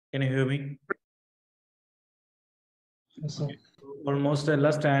Can you hear me? Yes, sir. Almost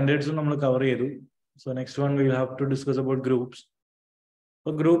all standards we cover. So next one we will have to discuss about groups.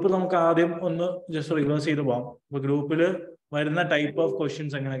 So group we just reverse the group will type of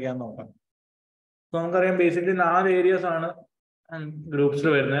questions. So basically 4 areas and groups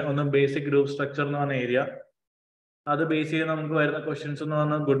one basic group structure in one area. That's basically the questions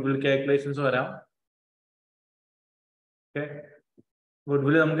on goodwill calculations. Okay.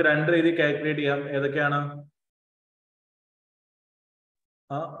 Goodwill we can calculate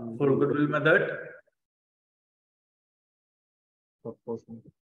full goodwill method.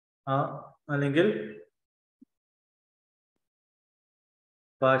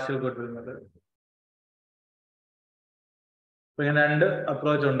 Partial goodwill method. So, we have two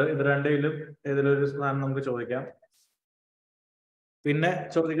approaches.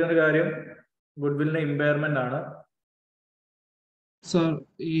 Goodwill impairment. Sir,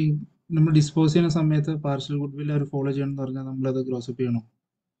 we dispose in a partial goodwill or follow the gross up.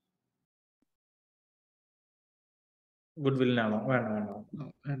 Goodwill now.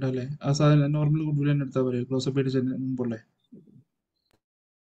 As a normal goodwill and the gross up.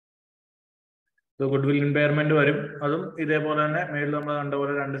 So goodwill impairment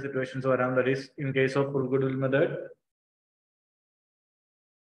under situations that is in case of full goodwill method.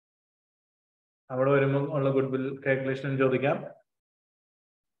 Goodwill calculation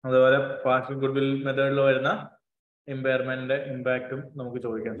partial goodwill method impairment impact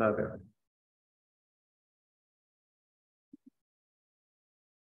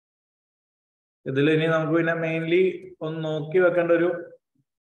mainly on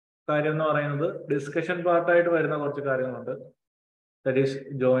discussion part that is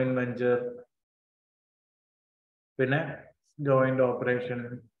joint venture, joint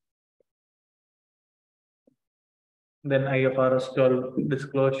operation, then IFRS 12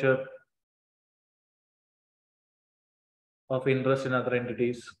 disclosure of interest in other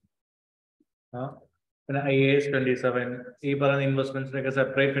entities. IAS 27, investments like a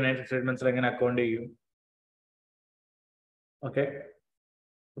separate financial statements like an account. Okay.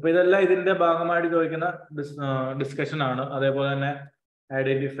 So, this is the discussion.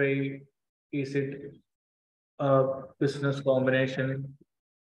 Identify is it a business combination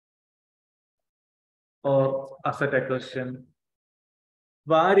or asset acquisition.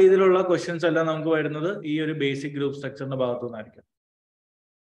 Questions are basic group structure.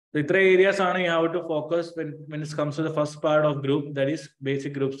 The 3 areas you have to focus when it comes to the first part of group, that is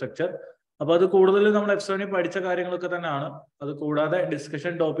basic group structure. About the code we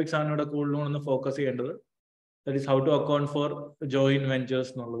discussion topics focus. That is how to account for joint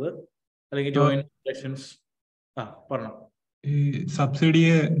ventures. Joint sessions.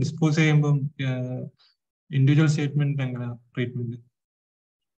 Subsidy dispose individual statement treatment.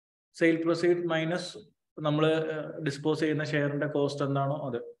 Sale proceed minus dispose in the share and cost and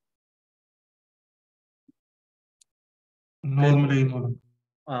normally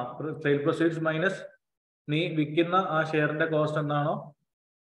sale proceeds minus wikina share and cost and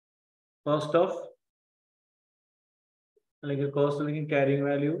cost of cost carrying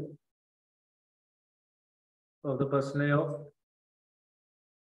value of the percentage of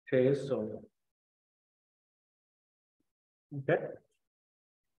shares sold. Okay.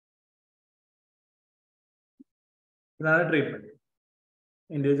 Another treatment.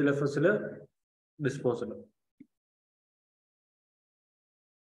 Individual FSL disposal.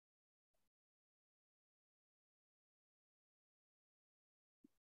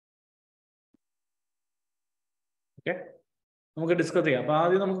 Okay. We will discuss this.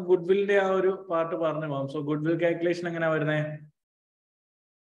 Goodwill part. So goodwill calculation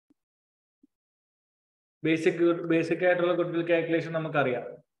basic goodwill calculation.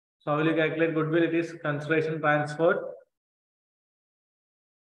 So how will you calculate goodwill? It is consideration transferred.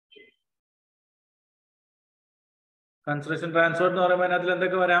 Consideration transferred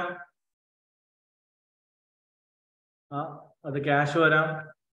the cash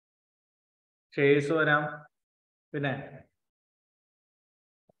shares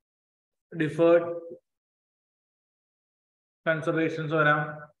deferred considerations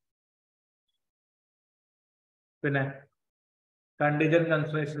contingent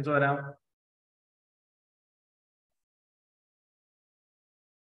considerations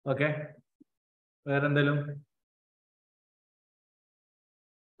okay. Where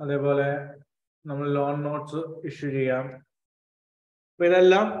loan notes issue cheyam.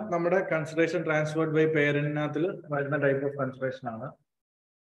 Consideration transferred by parent type of consideration.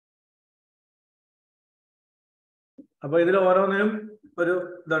 About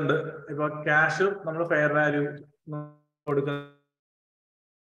cash, fair value.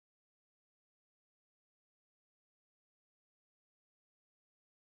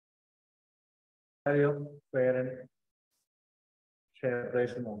 value of parent share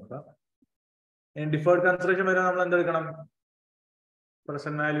price നോക്കാം. In deferred consideration വരെ നമ്മൾ എന്തെടുക്കണം?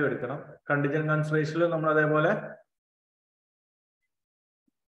 Present value എടുക്കണം. Contingent consideration നമ്മൾ അതേപോലെ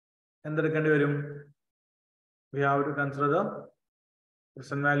എന്തെടുക്കേണ്ടി വരും? We have to consider the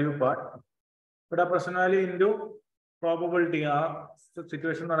present value part. But a present value into probability, ആ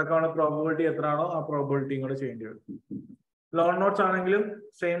situation നടക്കാനുള്ള probability എത്രയാണോ ആ probability കൂടെ ചെയ്യേണ്ടി വരും. Loan notes ആണെങ്കിലും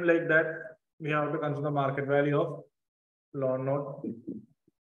same like that. We have to consider the market value of loan note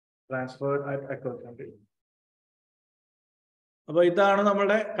transferred at acquisition date. അപ്പോൾ ഇതാണ്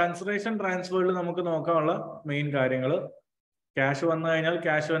നമ്മുടെ കൺസിഡറേഷൻ ട്രാൻസ്ഫേർഡിൽ നമുക്ക് നോക്കാനുള്ള മെയിൻ കാര്യങ്ങൾ. ക്യാഷ് വന്നു കഴിഞ്ഞാൽ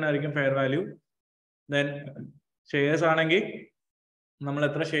ക്യാഷ് തന്നെയായിരിക്കും ഫെയർ വാല്യൂ. ദെൻ ഷെയർസ് ആണെങ്കിൽ നമ്മൾ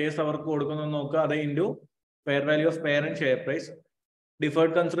എത്ര ഷെയർസ് അവർക്ക് കൊടുക്കുന്നു നോക്കുക, അത് into fair value of parent share price.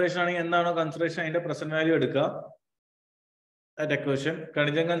 Deferred consideration ആണെങ്കിൽ എന്താണോ കൺസിഡറേഷൻ അതിന്റെ പ്രസന്റ് വാല്യൂ എടുക്കുക അറ്റ് അക്വിസിഷൻ.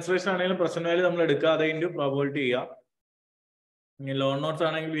 കണ്ടിജന്റ് കൺസിഡറേഷൻ ആണെങ്കിലും പ്രസന്റ് വാല്യൂ നമ്മൾ എടുക്കുക, അത് ഇൻറ്റു പ്രോബബിലിറ്റി ചെയ്യുക. ഇനി ലോൺ നോട്ട്സ്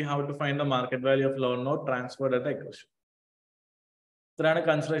ആണെങ്കിൽ we have to find the market value of loan note transferred at acquisition. ഇത്രയാണ്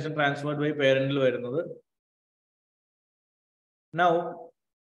കൺസിഡറേഷൻ ട്രാൻസ്ഫേർഡ് ബൈ പേരന്റിൽ വരുന്നത്. നൗ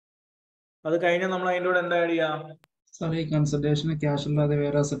അത് കഴിഞ്ഞാൽ നമ്മൾ അതിൻ്റെ കൂടെ എന്താ ആഡ് ചെയ്യാം? സാർ ഈ കൺസിഡറേഷന് ക്യാഷ് അല്ലാതെ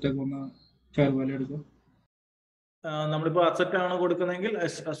വേറെ അസറ്റ് ഒക്കെ ഒന്ന് ഫെയർ വാല്യൂ എടുക്കും. നമ്മളിപ്പോൾ അസറ്റ് ആണ് കൊടുക്കുന്നതെങ്കിൽ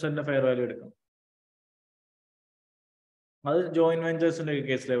അസറ്റിന്റെ ഫെയർ വാല്യൂ എടുക്കും. അത് ജോയിന്റ് വെഞ്ചേഴ്സിന്റെ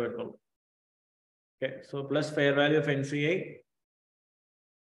കേസിലേ വരുന്നുള്ളൂ. Okay, so plus fair value of NCA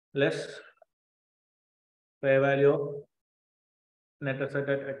less fair value of net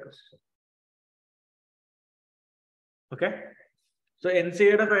asset at acquisition. Okay, so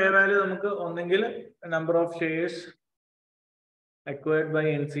NCAയുടെ fair value നമുക്ക് ഒന്നെങ്കിൽ number of shares acquired by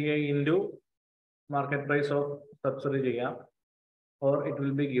NCA into market price of subsidy ചെയ്യാം, or it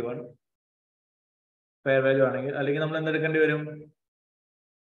will be given fair value ആണെങ്കിൽ. അല്ലെങ്കിൽ നമ്മൾ എന്തെടുക്കേണ്ടി വരും?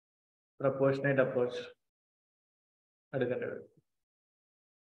 Proportionate approach എടുക്കേണ്ടി വരും.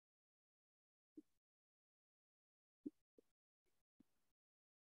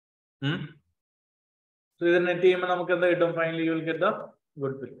 So ഇത് നെറ്റ് ചെയ്യുമ്പോൾ നമുക്ക് എന്താ കിട്ടും? Finally you will get the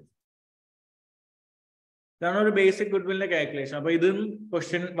goodwill. ഇതാണ് ഒരു ബേസിക് ഗുഡ്വില്ലിന്റെ കാൽക്കുലേഷൻ. അപ്പൊ ഇതും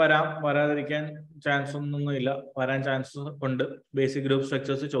ക്വസ്റ്റ്യൻ വരാതിരിക്കാൻ ചാൻസ് ഒന്നുമില്ല, വരാൻ ചാൻസ് ഉണ്ട്. ബേസിക് ഗ്രൂപ്പ്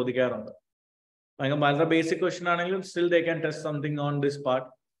സ്ട്രക്ചേഴ്സ് ചോദിക്കാറുണ്ട്. വളരെ ബേസിക് ക്വസ്റ്റ്യൻ ആണെങ്കിലും still they can test something on this part.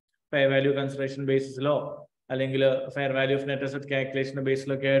 Fair value consideration ബേസിസിലോ അല്ലെങ്കിൽ fair value of net asset കാൽക്കുലേഷന്റെ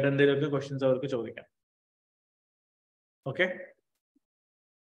ബേസിലൊക്കെ ആയിട്ട് എന്തെങ്കിലുമൊക്കെ ക്വസ്റ്റ്യൻസ് അവർക്ക് ചോദിക്കാം. ഓക്കെ,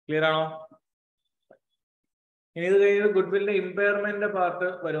 ക്ലിയർ ആണോ? ഇനി ഇത് കഴിഞ്ഞ് ഗുഡ്വില്ലിന്റെ ഇമ്പയർമെന്റിന്റെ പാർട്ട്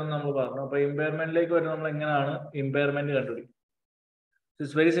വരുമെന്ന് നമ്മൾ പറഞ്ഞു. അപ്പൊ ഇമ്പയർമെന്റിലേക്ക് വരുമ്പോൾ നമ്മൾ എങ്ങനെയാണ് ഇമ്പയർമെന്റ് കണ്ടുപിടിക്കും?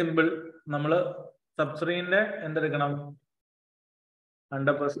 It's very simple. നമ്മൾ സബ്സിഡിന്റെ എന്തെടുക്കണം?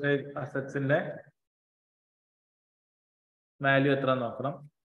 100% അസറ്റ്സിന്റെ വാല്യൂ എത്ര നോക്കണം.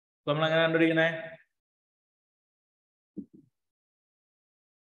 നമ്മൾ എങ്ങനെ കണ്ടുപിടിക്കണേ?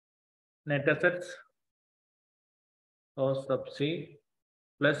 Net assets of subsidy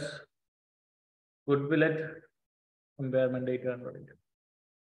plus goodwill at impairment date കണ്ടുപിടിക്കും.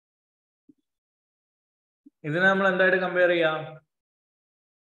 ഇതിനെ നമ്മൾ എന്തായിട്ട് കമ്പയർ ചെയ്യാം?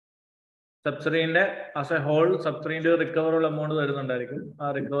 സബ്സിഡിന്റെ as A whole സബ്സിഡിന്റെ recoverable amount വരുന്നുണ്ടായിരിക്കും. ആ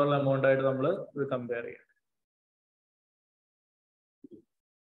റിക്കവറബിൾ എമൗണ്ട് ആയിട്ട് നമ്മൾ ഇത് കമ്പയർ ചെയ്യാം.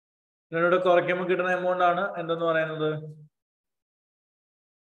 ഇതിനോട് കുറയ്ക്കുമ്പോൾ കിട്ടുന്ന എമൗണ്ട് ആണ് എന്തെന്ന് പറയുന്നത്?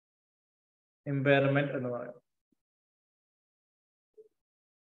 ഇമ്പയർമെന്റ് എന്ന് പറയുന്നത്.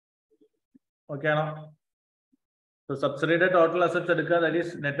 ഓക്കെ ആണോ? So subsidiary total assets എടുക്കുക, that is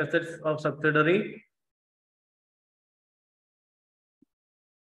net assets of subsidiary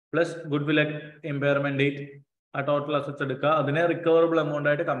plus goodwill at impairment date. ആ ടോട്ടൽ അസറ്റ്സ് എടുക്കുക, അതിനെ റിക്കവറബിൾ എമൗണ്ട്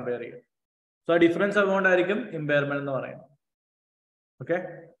ആയിട്ട് കമ്പയർ ചെയ്യുക. സോ ആ ഡിഫറൻസ് എമൗണ്ട് ആയിരിക്കും ഇമ്പയർമെന്റ് എന്ന് പറയുന്നത്. ഓക്കെ,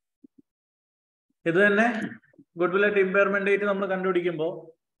 ഇത് തന്നെ ഗുഡ്വിൽ അറ്റ് ഇമ്പയർമെന്റ് ഡേറ്റ് നമ്മൾ കണ്ടുപിടിക്കുമ്പോൾ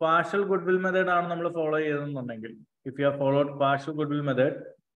പാർഷ്യൽ ഗുഡ്വിൽ മെത്തേഡ് ആണ് നമ്മൾ follow ചെയ്തെന്നുണ്ടെങ്കിൽ, if you have followed partial goodwill method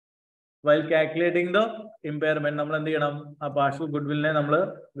while calculating the impairment, നമ്മൾ എന്ത് ചെയ്യണം? ആ പാർഷ്യൽ ഗുഡ്വില്ലിനെ നമ്മൾ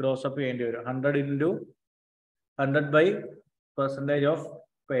ഗ്രോസ് അപ്പ് ചെയ്യേണ്ടി വരും. 100 into 100 by percentage of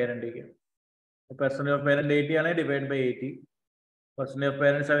parent. Percentage of parent 80 ആണ്, divide by 80. Percentage of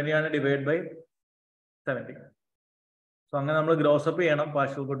parent 70 ആണ്, ഡിവൈഡ് ബൈ 70. സോ അങ്ങനെ നമ്മൾ ഗ്രോസ് അപ്പ് ചെയ്യണം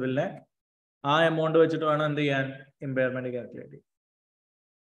പാർഷ്യൽ ഗുഡ്വില്ലിനെ. ആ എമൗണ്ട് വെച്ചിട്ട് വേണം എന്ത് ചെയ്യാൻ? ഇമ്പയർമെന്റ് കാൽക്കുലേറ്റ് ചെയ്യാൻ.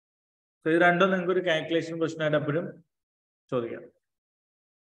 സോ ഇത് രണ്ടും നിങ്ങൾക്ക് ഒരു കാൽക്കുലേഷൻ ക്വസ്റ്റൻ ആയിട്ട് എപ്പോഴും ചോദിക്കാം.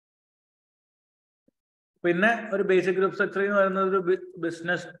 പിന്നെ ഒരു ബേസിക് ഗ്രൂപ്പ് സ്ട്രക്ചർ എന്ന് പറയുന്നത് ഒരു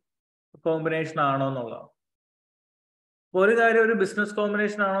ബിസിനസ് കോമ്പിനേഷൻ ആണോ എന്നുള്ളതാണ്. ഒരു കാര്യം ഒരു ബിസിനസ്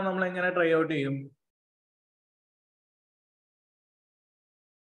കോമ്പിനേഷൻ ആണോ നമ്മൾ എങ്ങനെ ട്രൈ ഔട്ട് ചെയ്യും?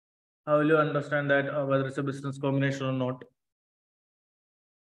 How will you understand that whether it's a business combination or not?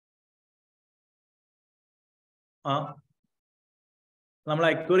 നമ്മൾ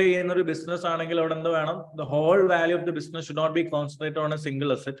അക്വയർ ചെയ്യുന്ന ഒരു ബിസിനസ് ആണെങ്കിൽ അവിടെ എന്ത് വേണം? The whole value of the business should not be concentrated on A single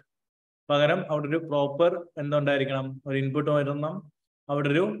asset. പകരം അവിടെ ഒരു പ്രോപ്പർ എന്തുണ്ടായിരിക്കണം? ഒരു ഇൻപുട്ട് വരണം, അവിടെ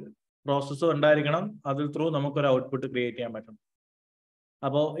ഒരു പ്രോസസ്സ് ഉണ്ടായിരിക്കണം, അതിൽ ത്രൂ നമുക്കൊരു ഔട്ട്പുട്ട് ക്രിയേറ്റ് ചെയ്യാൻ പറ്റണം.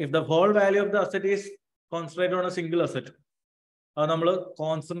 അപ്പോൾ if the whole value of the asset is concentrated on A single asset, അത് നമ്മൾ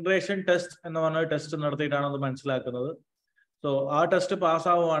കോൺസെൻട്രേഷൻ ടെസ്റ്റ് എന്ന് പറഞ്ഞ ടെസ്റ്റ് നടത്തിയിട്ടാണ് അത് മനസ്സിലാക്കുന്നത്. സോ ആ ടെസ്റ്റ് പാസ്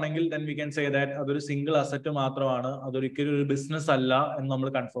ആവുകയാണെങ്കിൽ then we can say that അതൊരു സിംഗിൾ അസറ്റ് മാത്രമാണ്, അതൊരിക്കലും ഒരു ബിസിനസ് അല്ല എന്ന് നമ്മൾ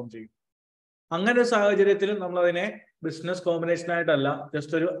കൺഫേം ചെയ്യും. അങ്ങനെ ഒരു സാഹചര്യത്തിൽ നമ്മൾ അതിനെ ബിസിനസ് കോമ്പിനേഷൻ ആയിട്ടല്ല,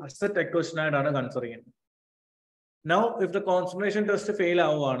 ജസ്റ്റ് ഒരു അസറ്റ് അക്വസിഷൻ ആയിട്ടാണ് കൺസിഡർ ചെയ്യുന്നത്. Now if the concentration test fail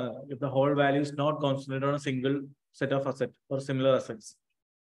ആവുകയാണ്, if the whole value is not concentrated on A single set of asset or similar assets,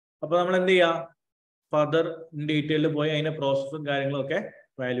 അപ്പൊ നമ്മൾ എന്ത് ചെയ്യുക? ഫർദർ ഡീറ്റെയിലിൽ പോയി അതിന്റെ പ്രോസസ്സും കാര്യങ്ങളും ഒക്കെ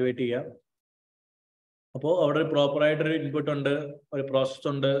വാല്യുവേറ്റ് ചെയ്യുക. അപ്പോൾ അവിടെ ഒരു പ്രോപ്പർ ആയിട്ടൊരു ഇൻപുട്ട് ഉണ്ട്, ഒരു പ്രോസസ്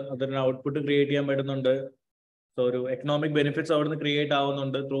ഉണ്ട്, അതിന് ഔട്ട്പുട്ട് ക്രിയേറ്റ് ചെയ്യാൻ പറ്റുന്നുണ്ട്. സോ ഒരു എക്കണോമിക് ബെനിഫിറ്റ്സ് അവിടുന്ന് ക്രിയേറ്റ്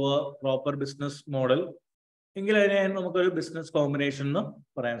ആവുന്നുണ്ട് through A proper business model. എങ്കിൽ അതിനെ നമുക്കൊരു ബിസിനസ് കോമ്പിനേഷൻ എന്ന്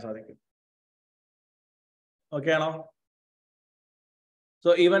പറയാൻ സാധിക്കും. ഓക്കെ ആണോ? സോ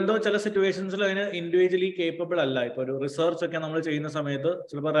ഈവൻ ദോ ചില സിറ്റുവേഷൻസിൽ അതിന് ഇൻഡിവിജ്വലി കേപ്പബിൾ അല്ല. ഇപ്പൊ ഒരു റിസർച്ച് ഒക്കെ നമ്മൾ ചെയ്യുന്ന സമയത്ത്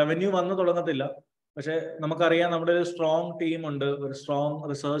ചിലപ്പോൾ റവന്യൂ വന്നു തുടങ്ങത്തില്ല, പക്ഷെ നമുക്കറിയാം നമ്മുടെ ഒരു സ്ട്രോങ് ടീം ഉണ്ട്, ഒരു സ്ട്രോങ്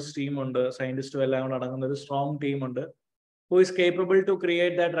റിസർച്ച് ടീം ഉണ്ട്, സയന്റിസ്റ്റും എല്ലാം കൂടെ അടങ്ങുന്ന ഒരു സ്ട്രോങ് ടീം ഉണ്ട്, who is capable to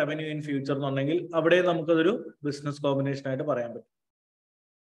create that revenue in future എന്നുണ്ടെങ്കിൽ അവിടെ നമുക്കതൊരു ബിസിനസ് കോമ്പിനേഷൻ ആയിട്ട് പറയാൻ പറ്റും.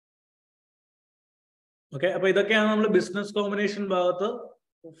 ഓക്കെ, അപ്പൊ ഇതൊക്കെയാണ് നമ്മൾ ബിസിനസ് കോമ്പിനേഷൻ ഭാഗത്ത്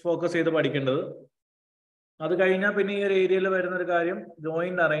ഫോക്കസ് ചെയ്ത് പഠിക്കേണ്ടത്. അത് കഴിഞ്ഞാൽ പിന്നെ ഈ ഒരു ഏരിയയിൽ വരുന്ന ഒരു കാര്യം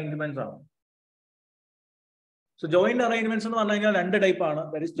ജോയിന്റ് അറേഞ്ച്മെന്റ്സ് ആണ്. സോ ജോയിന്റ് അറേഞ്ച്മെന്റ്സ് എന്ന് പറഞ്ഞു കഴിഞ്ഞാൽ രണ്ട് ടൈപ്പ് ആണ്.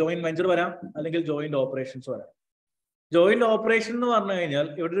 ദാറ്റ് ഈസ് ജോയിന്റ് വെഞ്ചർ വരാം, അല്ലെങ്കിൽ ജോയിന്റ് ഓപ്പറേഷൻസ് വരാം. ജോയിന്റ് ഓപ്പറേഷൻ എന്ന് പറഞ്ഞു കഴിഞ്ഞാൽ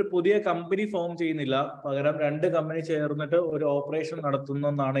ഇവിടെ ഒരു പുതിയ കമ്പനി ഫോം ചെയ്യുന്നില്ല, പകരം രണ്ട് കമ്പനി ചേർന്നിട്ട് ഒരു ഓപ്പറേഷൻ നടത്തുന്നു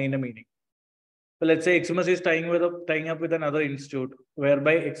എന്നാണ് ഇതിന്റെ meaning. Let's say Eximus is tying up with another institute,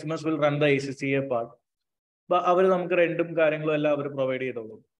 whereby Eximus will run the ACCA part. But അവർ നമുക്ക് രണ്ടും കാര്യങ്ങളും എല്ലാം അവർ പ്രൊവൈഡ്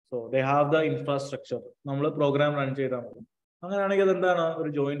ചെയ്തോളൂ. So they have the infrastructure, നമ്മൾ പ്രോഗ്രാം റൺ ചെയ്താൽ മതി. അങ്ങനെയാണെങ്കിൽ അത് എന്താണ്? ഒരു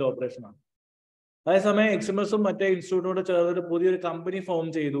ജോയിന്റ് ഓപ്പറേഷൻ ആണ്. അതേസമയം എക്സിമസും മറ്റേ ഇൻസ്റ്റിറ്റ്യൂട്ടിനോട് ചേർന്നിട്ട് പുതിയൊരു കമ്പനി ഫോം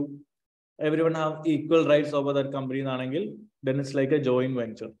ചെയ്തു, everyone have equal rights over that company എന്നാണെങ്കിൽ then it's like a joint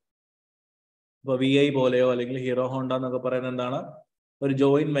venture. ഇപ്പൊ VI പോലെയോ അല്ലെങ്കിൽ ഹീറോ ഹോണ്ട എന്നൊക്കെ പറയുന്നത് എന്താണ്? ഒരു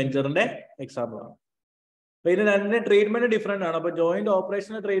ജോയിന്റ് വെഞ്ചറിന്റെ എക്സാമ്പിൾ ആണ്. അപ്പൊ ഇതിന് രണ്ടിന്റെ ട്രീറ്റ്മെന്റ് ഡിഫറെന്റ് ആണ്. അപ്പൊ ജോയിന്റ്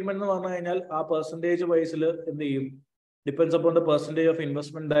ഓപ്പറേഷണൽ ട്രീറ്റ്മെന്റ് എന്ന് പറഞ്ഞു കഴിഞ്ഞാൽ ആ പെർസെന്റേജ് ബേസിൽ എന്ത് ചെയ്യും? Depends upon the percentage of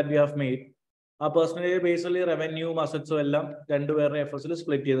investment that we have made. ആ പെർസെന്റേജ് ബേസിൽ റവന്യൂവും അസറ്റ്സും എല്ലാം രണ്ടുപേരുടെ എഫേർട്സിൽ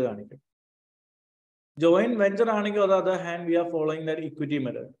സ്പ്ലിറ്റ് ചെയ്ത് കാണിക്കും. ജോയിന്റ് വെഞ്ചർ ആണെങ്കിൽ അത് other hand V are following that equity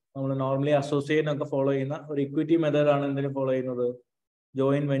method. നമ്മൾ നോർമലി അസോസിയേറ്റ് ഒക്കെ ഫോളോ ചെയ്യുന്ന ഒരു ഇക്വിറ്റി മെത്തേഡ് ആണ് എന്തിനു ഫോളോ ചെയ്യുന്നത്?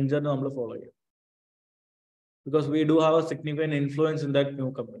 ജോയിന്റ് വെഞ്ചറിന് നമ്മൾ ഫോളോ ചെയ്യും. Because we do have A significant influence in that new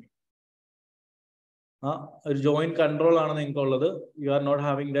company. ഒരു ജോയിന്റ് കൺട്രോൾ ആണ് നിങ്ങൾക്കുള്ളത്. You are not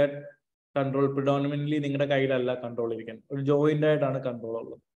having that control predominantly നിങ്ങളുടെ കയ്യിലല്ല കൺട്രോൾ ഇരിക്കുന്നത്, ഒരു ജോയിന്റ് ആയിട്ടാണ് കൺട്രോൾ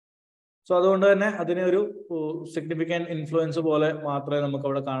ഉള്ളത്. സോ അതുകൊണ്ട് തന്നെ അതിനെ ഒരു സിഗ്നിഫിക്കന്റ് ഇൻഫ്ലുവൻസ് പോലെ മാത്രമേ നമുക്ക്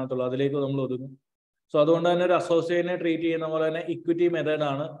അവിടെ കാണത്തുള്ളൂ, അതിലേക്ക് നമ്മൾ ഒതുങ്ങും. സോ അതുകൊണ്ട് തന്നെ ഒരു അസോസിയേറ്റിനെ ട്രീറ്റ് ചെയ്യുന്ന പോലെ തന്നെ ഇക്വിറ്റി മെത്തേഡ്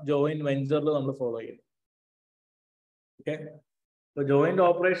ആണ് ജോയിന്റ് വെഞ്ചറിൽ നമ്മൾ ഫോളോ ചെയ്യുന്നത്. ഓക്കെ, ഇപ്പൊ ജോയിന്റ്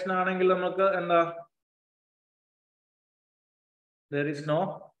ഓപ്പറേഷൻ ആണെങ്കിൽ നമുക്ക് എന്താ? there is no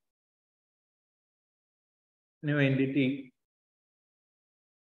new entity.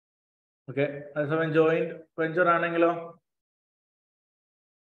 Okay, അതേസമയം ജോയിന്റ് വെഞ്ചർ ആണെങ്കിലോ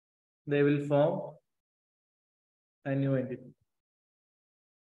they will form a new entity.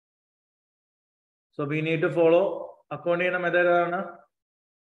 So we need to follow account ചെയ്യുന്ന മെത്തേഡ് ആണ്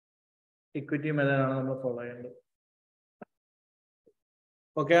ഇക്വിറ്റി മെത്തേഡ് ആണ് നമ്മൾ ഫോളോ ചെയ്യേണ്ടത്.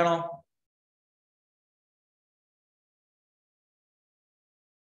 ഓക്കെ ആണോ?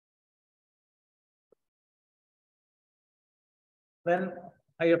 Then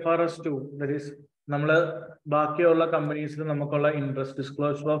IFRS 2, that is നമ്മൾ ബാക്കിയുള്ള കമ്പനീസിൽ നമുക്കുള്ള interest,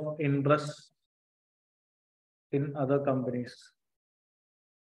 disclosure of interest in other companies.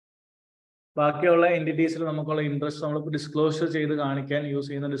 ബാക്കിയുള്ള എൻറ്റിറ്റീസിൽ നമുക്കുള്ള ഇൻട്രസ്റ്റ് നമ്മൾ ഡിസ്ക്ലോഷർ ചെയ്ത് കാണിക്കാൻ യൂസ്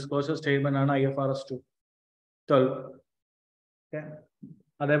ചെയ്യുന്ന ഡിസ്ക്ലോഷർ സ്റ്റേറ്റ്മെന്റ് ആണ് IFRS 12.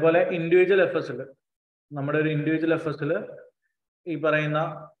 അതേപോലെ ഇൻഡിവിജ്വൽ എഫേഴ്സിൽ, നമ്മുടെ ഒരു ഇൻഡിവിജ്വൽ എഫേഴ്സിൽ ഈ പറയുന്ന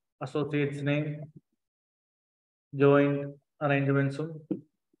അസോസിയേറ്റ്സിനെയും ജോയിന്റ് അറേഞ്ച്മെന്റ്സും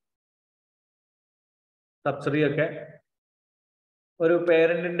സബ്സിഡി ഒക്കെ ഒരു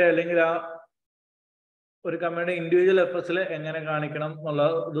പേരന്റിന്റെ അല്ലെങ്കിൽ ആ ഒരു കമ്പനിയുടെ ഇൻഡിവിജ്വൽ എഫേഴ്സിൽ എങ്ങനെ കാണിക്കണം എന്നുള്ള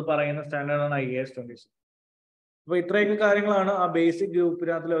ഇത് പറയുന്ന സ്റ്റാൻഡേർഡാണ് IAS 26. അപ്പൊ ഇത്രയൊക്കെ കാര്യങ്ങളാണ് ആ ബേസിക്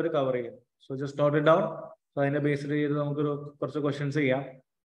ഗ്രൂപ്പിനകത്തിൽ അവർ കവർ ചെയ്യുന്നത്. So just not it down. So അതിന്റെ ബേസിൽ ചെയ്ത് നമുക്കൊരു കുറച്ച് ക്വസ്റ്റ്യൻസ് ചെയ്യാം.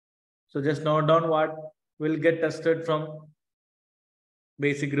 So just note down what will get tested from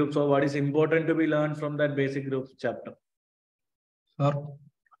basic group. So what is important to be learned from that basic group chapter? Sir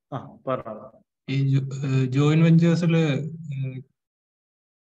പറഞ്ഞോ. ഈ joint വെഞ്ചേഴ്സില്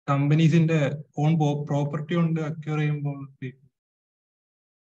കമ്പനീസിന്റെ own property കൊണ്ട് acquire ചെയ്യുമ്പോൾ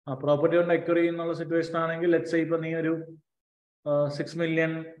property കൊണ്ട് അക്വയർ ചെയ്യുന്നുള്ള സിറ്റുവേഷൻ ആണെങ്കിൽ let's say ഇപ്പൊ നീ ഒരു 6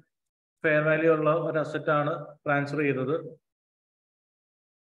 million fair value ഉള്ള ഒരു അസറ്റ് ആണ് ട്രാൻസ്ഫർ ചെയ്തത്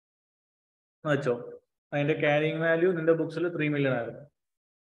വെച്ചോ. അതിന്റെ ക്യാരിങ് വാല്യൂ നിന്റെ ബുക്സിൽ 3 million ആയിരുന്നു.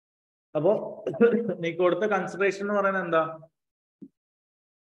 അപ്പോ നീ കൊടുത്ത കൺസിഡറേഷൻ എന്ന് പറയുന്നത് എന്താ?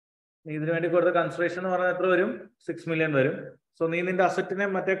 നീ ഇതിനു വേണ്ടി കൊടുത്ത കൺസിഡറേഷൻ എന്ന് പറയുന്നത് എത്ര വരും? 6 million വരും. സോ നീ നിന്റെ അസറ്റിനെ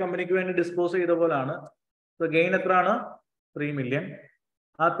മറ്റേ കമ്പനിക്ക് വേണ്ടി ഡിസ്പോസ് ചെയ്ത പോലാണ്. സോ ഗെയിൻ എത്രയാണ്? 3 million.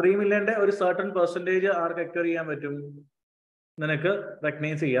 ആ 3 millionന്റെ ഒരു സർട്ടൺ പെർസെന്റേജ് ആർക്ക് അക്വയർ ചെയ്യാൻ പറ്റും? നിനക്ക്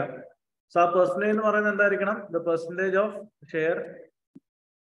റെക്കഗ്നൈസ് ചെയ്യാം. സോ ആ പെർസെന്റേജ് എന്ന് പറയുന്നത് എന്തായിരിക്കണം? The percentage of share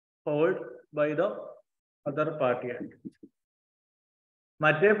hold by the other party.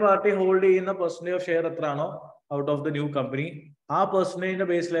 മറ്റേ പാർട്ടി ഹോൾഡ് ചെയ്യുന്ന പെർസെന്റേജ് ഓഫ് ഷെയർ എത്രയാണോ out of the new company, ആ പെർസെന്റേജിന്റെ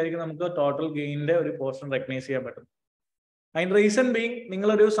ബേസിലായിരിക്കും നമുക്ക് ടോട്ടൽ ഗെയിനിന്റെ ഒരു പോർഷൻ റെക്കഗ്നൈസ് ചെയ്യാൻ പറ്റും. അതിന് റീസൺ ബീങ്,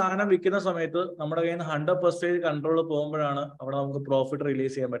 നിങ്ങളൊരു സാധനം വിൽക്കുന്ന സമയത്ത് നമ്മുടെ കയ്യിൽ നിന്ന് 100% കൺട്രോൾ പോകുമ്പോഴാണ് അവിടെ നമുക്ക് പ്രോഫിറ്റ്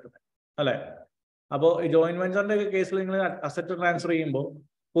റിലീസ് ചെയ്യാൻ പറ്റുന്നത്, അല്ലെ? അപ്പോൾ ഈ ജോയിന്റ് വെഞ്ചറിന്റെ ഒക്കെ കേസിൽ നിങ്ങൾ അസറ്റ് ട്രാൻസ്ഫർ ചെയ്യുമ്പോൾ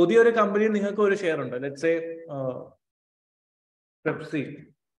പുതിയൊരു കമ്പനി നിങ്ങൾക്ക് ഒരു ഷെയർ ഉണ്ട്. ലെറ്റ്സ് സേ പെപ്സി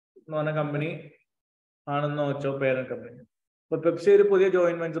എന്ന് പറഞ്ഞ കമ്പനി ആണെന്ന് വെച്ചോ, പേരന്റ് കമ്പനി. അപ്പൊ പെപ്സി ഒരു പുതിയ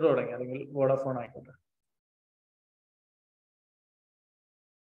ജോയിന്റ് വെഞ്ചർ തുടങ്ങി, അല്ലെങ്കിൽ വോഡാഫോൺ ആയിക്കോട്ടെ.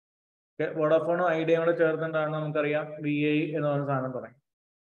 വോഡാഫോണും ഐഡിയയും കൂടെ ചേർന്നിട്ടാണ് നമുക്കറിയാം VI എന്ന് പറഞ്ഞ സാധനം തുടങ്ങി.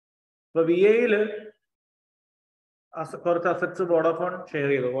 അപ്പൊ VIയിൽ കുറച്ച് അസറ്റ്സ് വോഡാഫോൺ ഷെയർ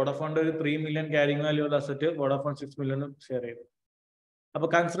ചെയ്തു. വോഡാഫോണിന്റെ ഒരു 3 million ക്യാരിങ് വാല്യൂ ഉള്ള അസറ്റ് വോഡാഫോൺ 6 million ഷെയർ ചെയ്തു. അപ്പൊ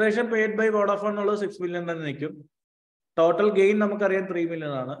കൺസിഡറേഷൻ പെയ്ഡ് ബൈ വോഡാഫോൺ എന്നുള്ളത് 6 million തന്നെ നിൽക്കും. ടോട്ടൽ ഗെയിൻ നമുക്കറിയാം 3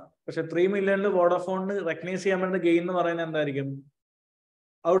 million ആണ്. പക്ഷെ 3 millionൽ വോഡാഫോണിന് റെക്കഗ്നൈസ് ചെയ്യാൻ പറ്റുന്ന ഗെയിൻ എന്ന് പറയുന്നത് എന്തായിരിക്കും?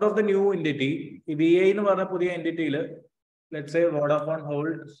 Out of the new entity, ഈ VI എന്ന് പറഞ്ഞ പുതിയ എൻറ്റിറ്റിയിൽ let's say Vodafone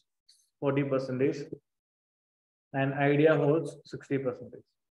holds 40% and idea holds 60%.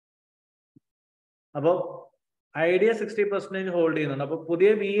 അപ്പോൾ ഐഡിയ 60% ഹോൾഡ് ചെയ്യുന്നുണ്ട്. അപ്പൊ പുതിയ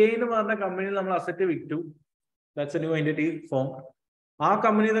VI എന്ന് പറഞ്ഞ കമ്പനിയിൽ നമ്മൾ അസറ്റ് വിറ്റു. That's A new entity form. ആ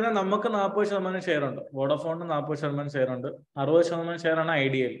കമ്പനി തന്നെ നമുക്ക് 40% ഷെയർ ഉണ്ട്. വോഡാഫോണിന് 40% ഷെയർ ഉണ്ട്. 60% ഷെയർ ആണ്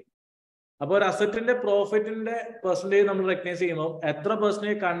ഐഡിയയിൽ. അപ്പോൾ ഒരു അസറ്റിന്റെ പ്രോഫിറ്റിന്റെ പെർസെന്റേജ് നമ്മൾ റെക്കഗ്നൈസ് ചെയ്യുമ്പോൾ എത്ര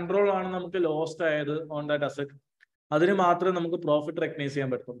പെർസെന്റേജ് കൺട്രോൾ ആണ് നമുക്ക് ലോസ്റ്റ് ആയത് ഓൺ ദാറ്റ് അസറ്റ്, അതിന് മാത്രമേ നമുക്ക് പ്രോഫിറ്റ് റെക്കഗ്നൈസ്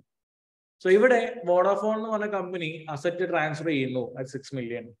ചെയ്യാൻ പറ്റുള്ളൂ. സോ ഇവിടെ വോഡാഫോൺ എന്ന് പറഞ്ഞ കമ്പനി അസറ്റ് ട്രാൻസ്ഫർ ചെയ്യുന്നു അറ്റ് 6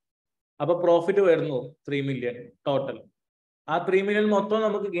 million. അപ്പൊ പ്രോഫിറ്റ് വരുന്നു 3 million ടോട്ടൽ. ആ 3 million മൊത്തം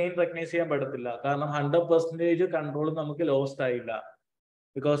നമുക്ക് ഗെയിൻ റെക്കഗ്നൈസ് ചെയ്യാൻ പറ്റത്തില്ല, കാരണം 100% കൺട്രോൾ നമുക്ക് ലോസ്റ്റ് ആയില്ല.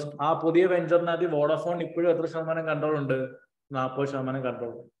 ബിക്കോസ് ആ പുതിയ വെഞ്ചറിനകത്ത് വോഡാഫോൺ ഇപ്പോഴും എത്ര ശതമാനം കൺട്രോൾ ഉണ്ട്? 40%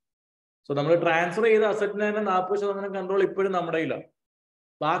 കൺട്രോൾ. സോ നമ്മൾ ട്രാൻസ്ഫർ ചെയ്ത അസറ്റിന് തന്നെ 40% കൺട്രോൾ ഇപ്പോഴും നമ്മുടെ കയ്യിലാണ്.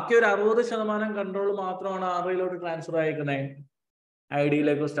 ബാക്കി ഒരു 60% കൺട്രോൾ മാത്രമാണ് ആറിലോട്ട് ട്രാൻസ്ഫർ ആയിരിക്കുന്നത്,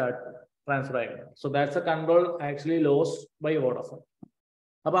 ഐഡിയയിലേക്ക് ട്രാൻസ്ഫർ ആയിരിക്കുന്നത്. So that's A control actually lost by Vodafone.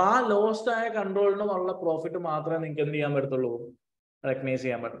 അപ്പൊ ആ ലോസ്റ്റ് ആയ കൺട്രോളിന് ഉള്ള പ്രോഫിറ്റ് മാത്രമേ നിങ്ങൾക്ക് എന്ത് ചെയ്യാൻ പറ്റത്തുള്ളൂ? റെക്കഗ്നൈസ്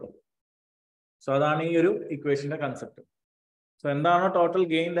ചെയ്യാൻ പറ്റുള്ളൂ. സോ അതാണ് ഈ ഒരു ഇക്വേഷന്റെ കൺസെപ്റ്റ്. സോ എന്താണ് total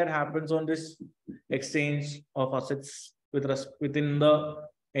gain that happens on this exchange of assets within the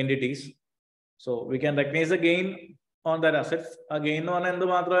entities? So we can recognize the gain on that assets. ആ ഗെയിൻ എന്ന് പറഞ്ഞാൽ എന്ത്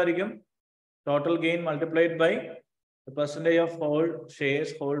മാത്രമായിരിക്കും? Total gain multiplied by the percentage of hold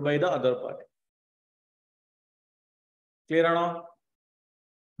shares held by the other party. Clear ആണോ?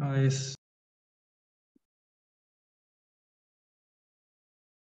 Yes.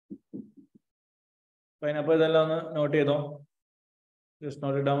 അപ്പൊ ഇതെല്ലാം ഒന്ന് not ചെയ്തോ. Just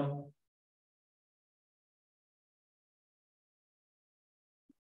not it down.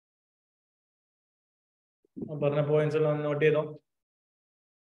 പറഞ്ഞ പോയിന്റ്സ് എല്ലാം ഒന്ന് നോട്ട് ചെയ്തോ.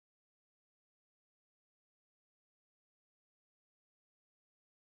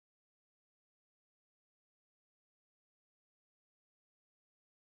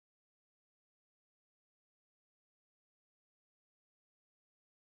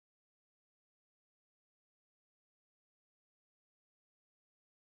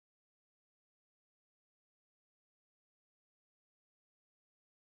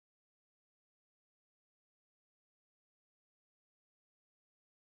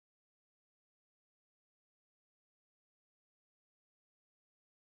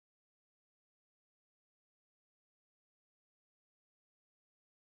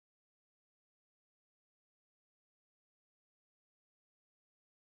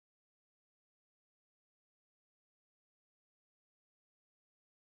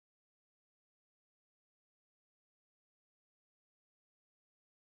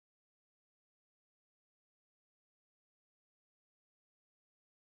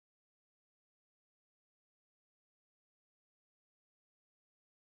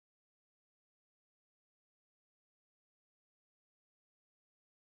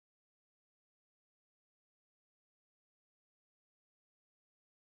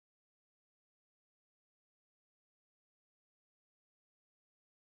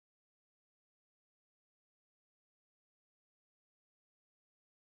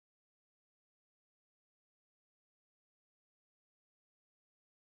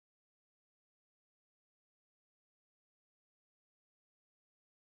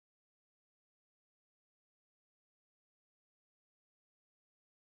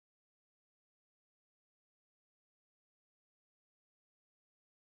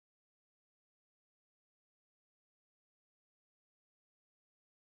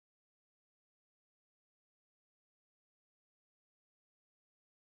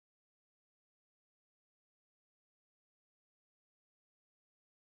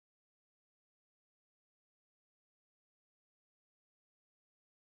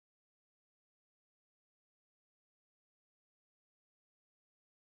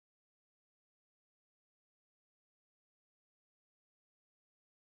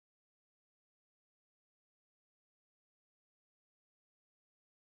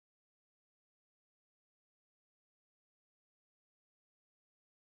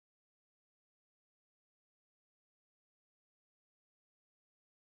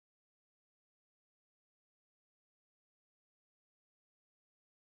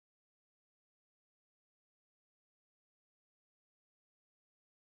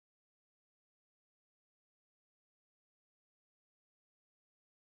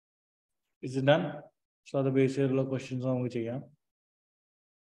 Is it done? So the basic questions നമുക്ക് ചെയ്യാം.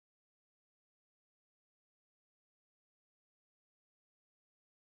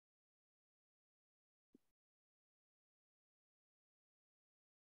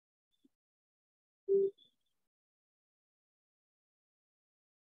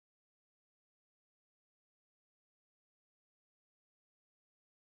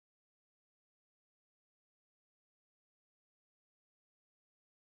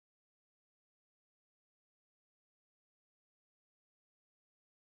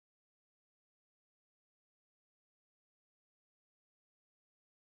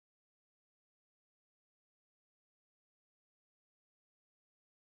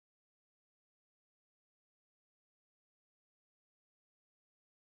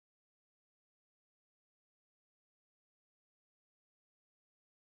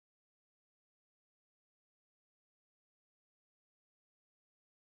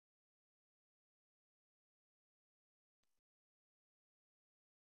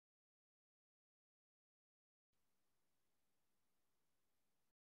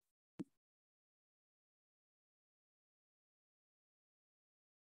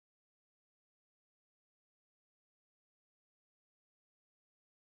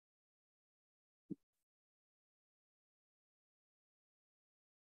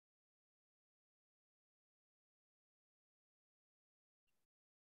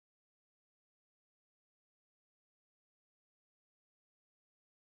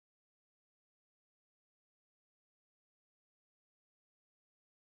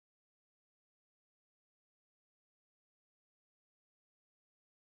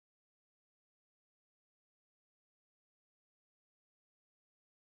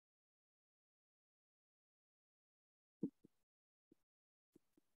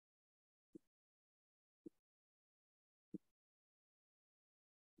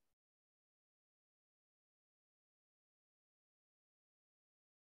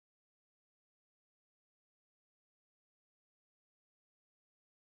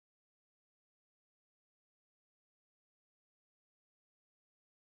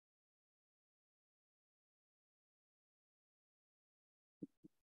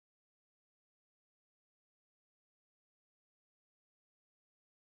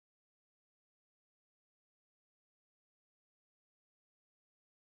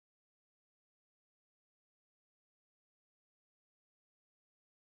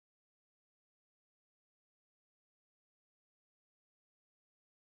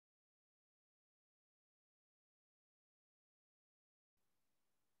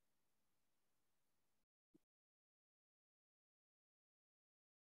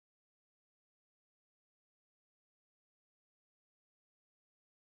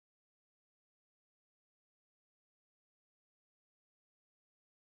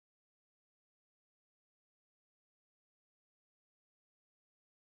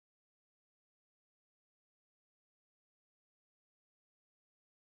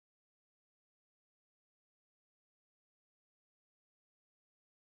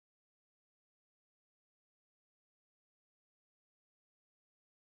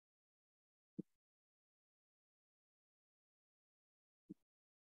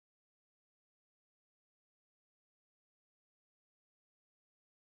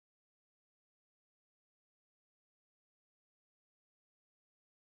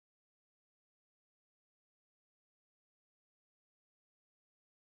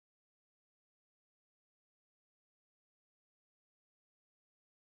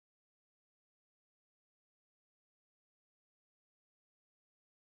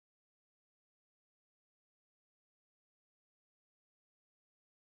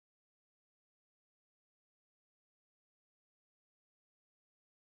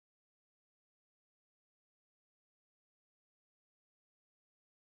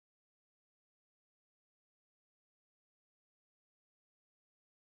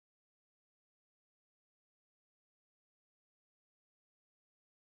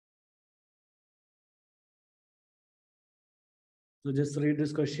 So just read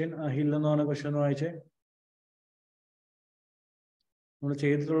this question. Ahil എന്നാണ് question വായിച്ചേ. നമ്മൾ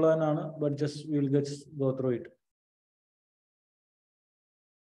ചെയ്തിട്ടുള്ളതാണ്, but just we will get go through it.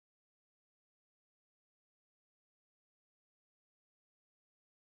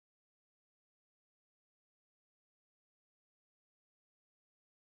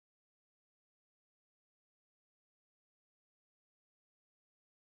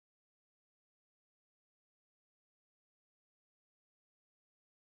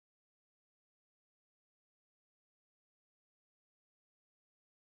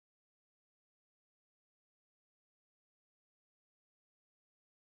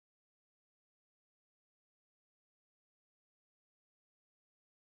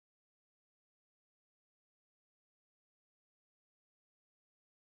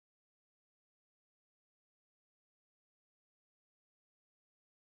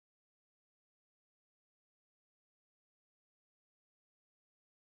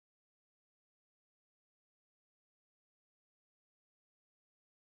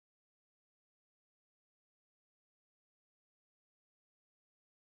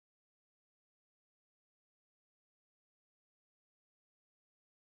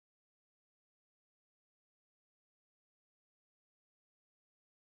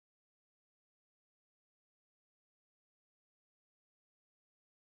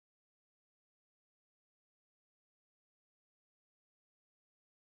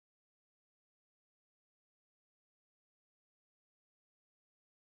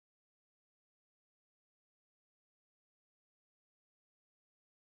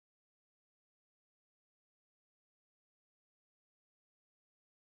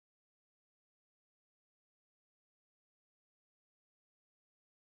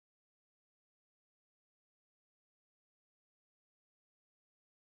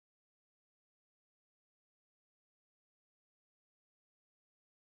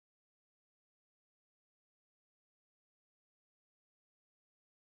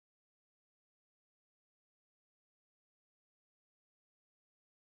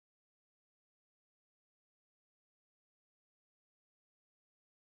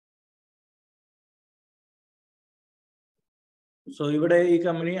 So ഇവിടെ ഈ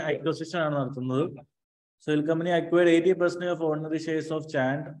കമ്പനി acquisition ആണ് നടത്തുന്നത്. So the company acquired 80% of ordinary shares of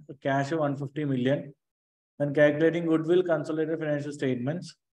Chand, cash of 150 million. When calculating goodwill, consolidated financial statements,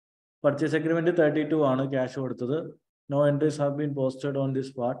 purchase agreement 32 ആണ് cash കൊടുത്തത്. No entries have been posted on this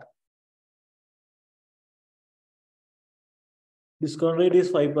part. Discount rate is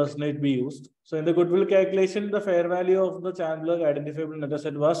 5% be used. So in the goodwill calculation, the fair value of the Chandler identifiable net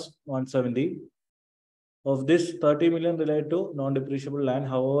asset was 170. Of this, 30 million related to non-depreciable land.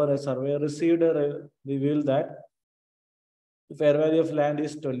 However, a surveyor received revealed that the fair value of land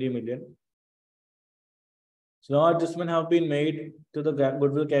is 20 million. So no adjustment have been made to the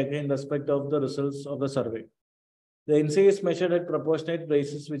goodwill calculation in respect of the results of the survey. The NC is measured at proportionate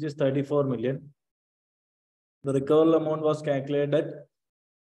basis, which is 34 million. The recoverable amount was calculated at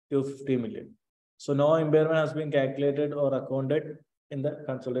 250 million. So no impairment has been calculated or accounted in the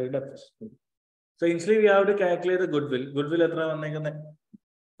consolidated affairs. So initially we have to calculate the goodwill. Goodwill etra vannekkunne?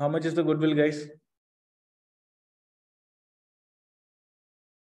 How much is the goodwill, guys?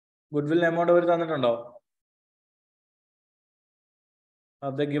 Goodwill amount over തന്നിട്ടുണ്ടോ?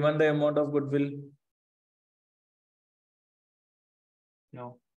 Have they given the amount of goodwill? No.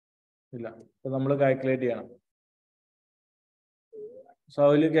 ഇല്ല. So നമ്മൾ calculate ചെയ്യണം. So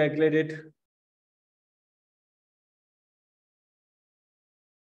how will you calculate it?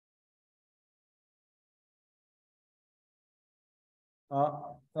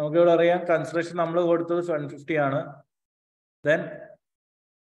 നമുക്ക് ഇവിടെ അറിയാം consideration നമ്മൾ കൊടുത്തത് 150 ആണ്. Then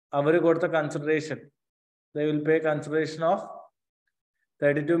അവർ കൊടുത്ത consideration they will pay consideration of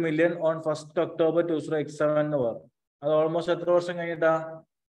 32 million on 1st October 2007 എന്ന് പറഞ്ഞു. അത് ഓൾമോസ്റ്റ് എത്ര വർഷം കഴിഞ്ഞിട്ടാ?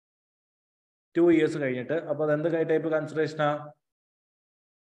 2 years കഴിഞ്ഞിട്ട്. അപ്പൊ അതെന്ത് ടൈപ്പ് കൺസിഡറേഷനാ?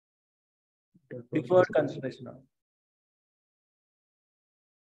 ഡിഫേർഡ് കൺസിഡറേഷൻ ആണ്.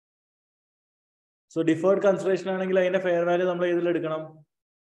 So deferred consideration ആണെങ്കിൽ അതിന്റെ ഫെയർ വാല്യൂ നമ്മൾ ഏതിൽ എടുക്കണം?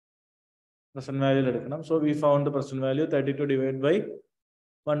 പ്രസന്റ് വാല്യൂയിൽ എടുക്കണം. So we found the present value 32 divided by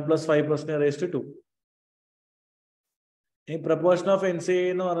 1 plus 5% raised to 2. ഈ proportion of NCA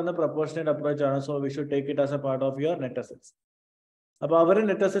എന്ന് പറയുന്ന proportionate approach ആണ്. So we should take it as a part of your net assets. അപ്പൊ അവർ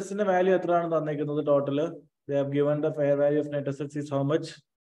net അസറ്റ്സിന്റെ value എത്രയാണ് തന്നിരിക്കുന്നത്? Total they have given the fair value of net assets is how much?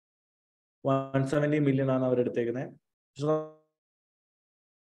 170 million ആണ് അവർ എടുത്തേക്കുന്നത്.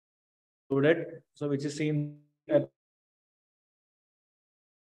 So which is seen at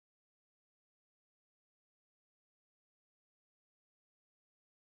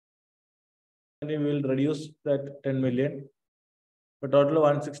we will reduce that 10 million, but total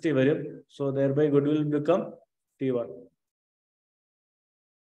 160 varum. So thereby goodwill will become T1.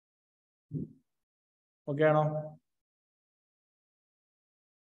 Okay, now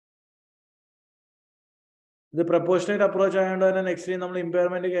the proportionate approach and next നമ്മൾ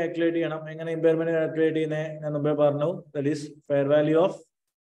impairment calculate ചെയ്യണം. എങ്ങനെ impairment calculate ചെയ്യുന്നേ ഞാൻ മുമ്പേ പറഞ്ഞു. That is fair value of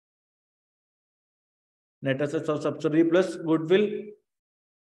net assets of subsidiary plus goodwill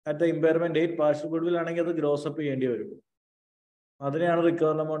at the impairment date. Partial goodwill ആണെങ്കിൽ അത് gross up ചെയ്യേണ്ടി വരും. അതിനെയാണ്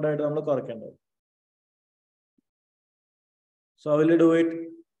recoverable amount ആയിട്ട് നമ്മൾ കുറയ്ക്കേണ്ടത്. So how will you do it?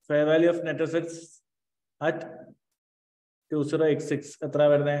 Fair value of net assets at 20x6 എത്ര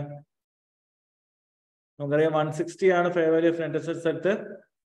വരുന്നേ? നമുക്കറിയാം 160 ആണ് fair value of net assets എടുത്ത്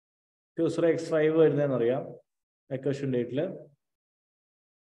 20x5 വരുന്നതെന്ന് അറിയാം അക്വസിഷൻ ഡേറ്റില്.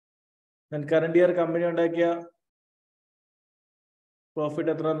 കറന്റ് ഇയർ കമ്പനി ഉണ്ടാക്കിയ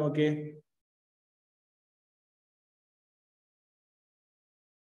പ്രോഫിറ്റ് എത്ര നോക്കി?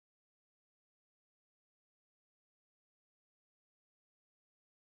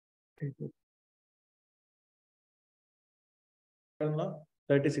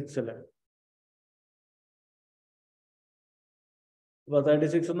 $36 അല്ലേ?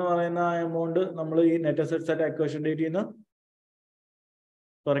 36 എന്ന് പറയുന്ന എമൗണ്ട് നമ്മൾ ഈ നെറ്റ് അസറ്റ്സ് ആയിട്ട് അക്വസിഷൻ ഡേറ്റിൽ നിന്ന്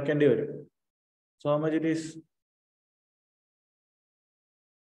കുറയ്ക്കേണ്ടി വരും. So how much it is?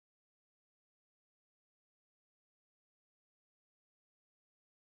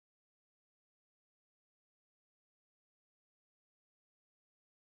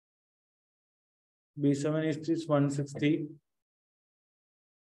 B7 is 160.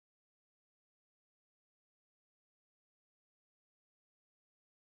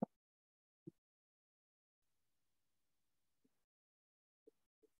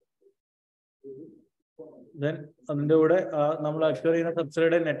 Then അതിന്റെ കൂടെ നമ്മൾ അക്വയർ ചെയ്യുന്ന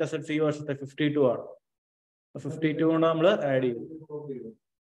സബ്സിഡിയുടെ നെറ്റ് അസറ്റ്സ് ഈ വർഷത്തെ 52 ആണ്. 52 കൊണ്ട് നമ്മൾ ആഡ് ചെയ്യും.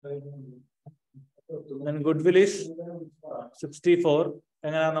 Then goodwill is 64.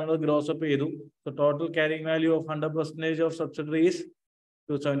 എങ്ങനെയാണ് നമ്മൾ ഗ്രോസ് അപ്പ് ചെയ്തു? So total carrying value of 100% of subsidiary is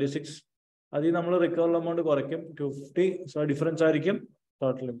 276. അതിൽ നമ്മൾ റിക്കവറബിൾ എമൗണ്ട് കുറയ്ക്കും 250. So ഡിഫറൻസ് ആയിരിക്കും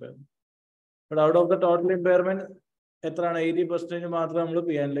total impairment. But out of the total impairment, എത്രയാണ് 80% മാത്രമേ നമ്മൾ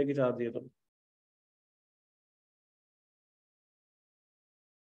PNലേക്ക് ചാർജ് ചെയ്തുള്ളൂ.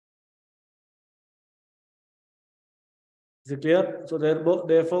 Is it clear? So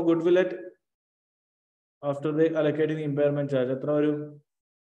therefore goodwill at after they allocating the impairment charge എത്ര വരും?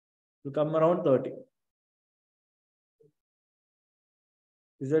 Will come around 30.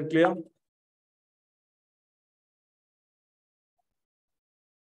 Is that clear?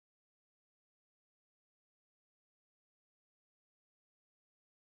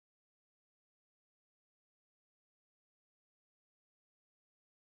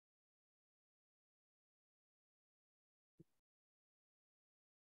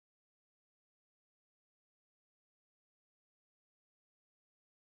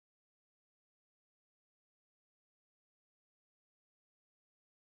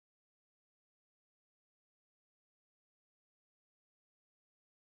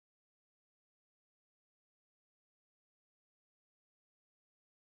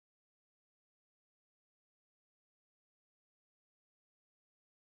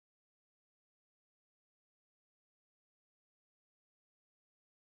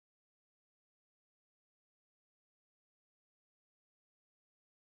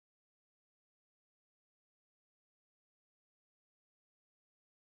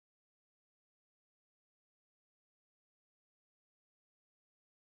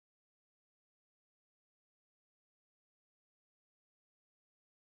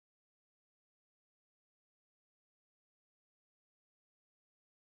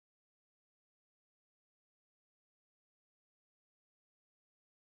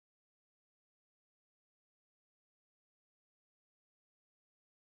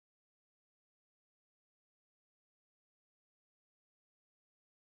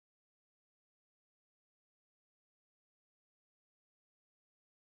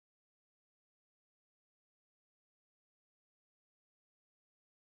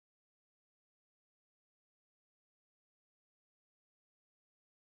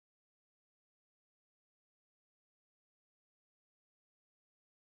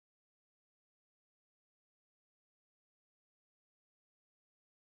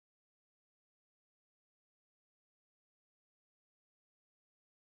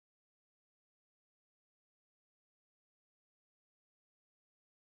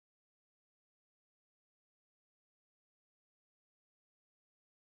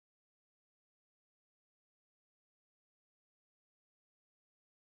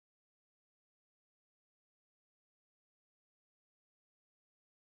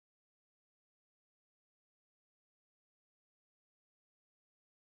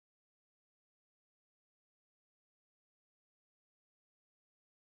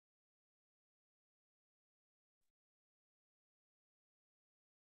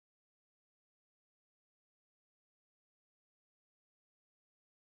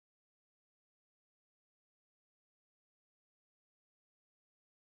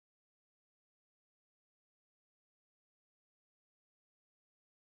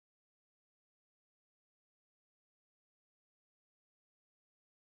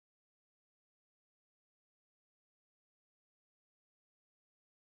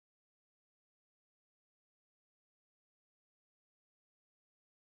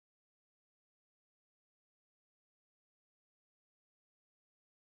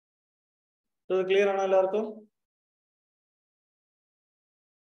 So clear ആണോ എല്ലാവർക്കും?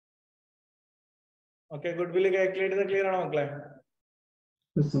 Okay, goodwill calculate ചെയ്ത് clear ആണോ മക്കളെ?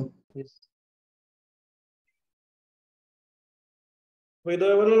 Yes, sir. Yes. അപ്പൊ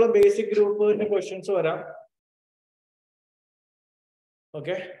ഇതേപോലുള്ള ബേസിക് ഗ്രൂപ്പിന്റെ ക്വസ്റ്റ്യൻസ് വരാം.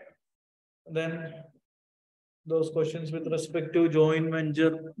 Okay, then those questions with respect to joint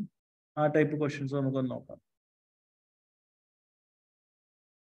venture, ആ type questions നമുക്കൊന്ന് നോക്കാം.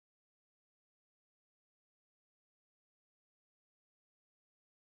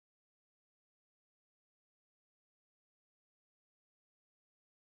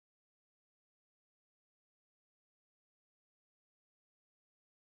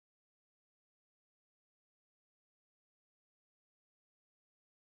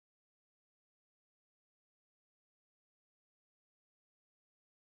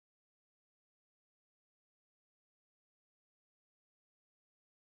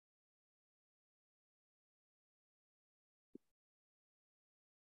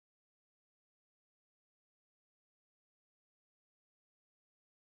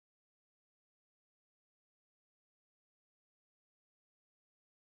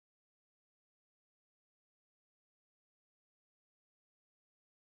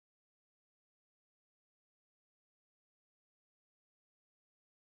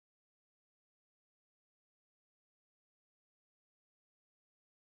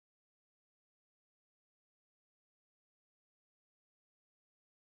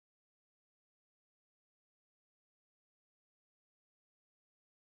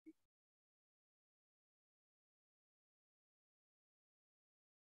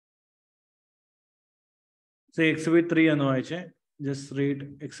 Say exhibit 3 and just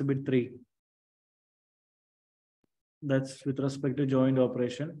read exhibit 3. That's with respect to joint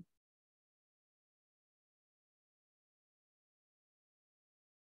operation.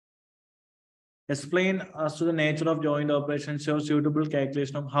 Explain as to the nature of joint operation, show suitable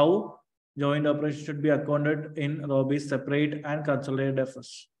calculation of how joint operation should be accounted in Roby's separate and consolidated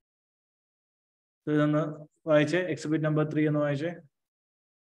efforts. So exhibit number 3 and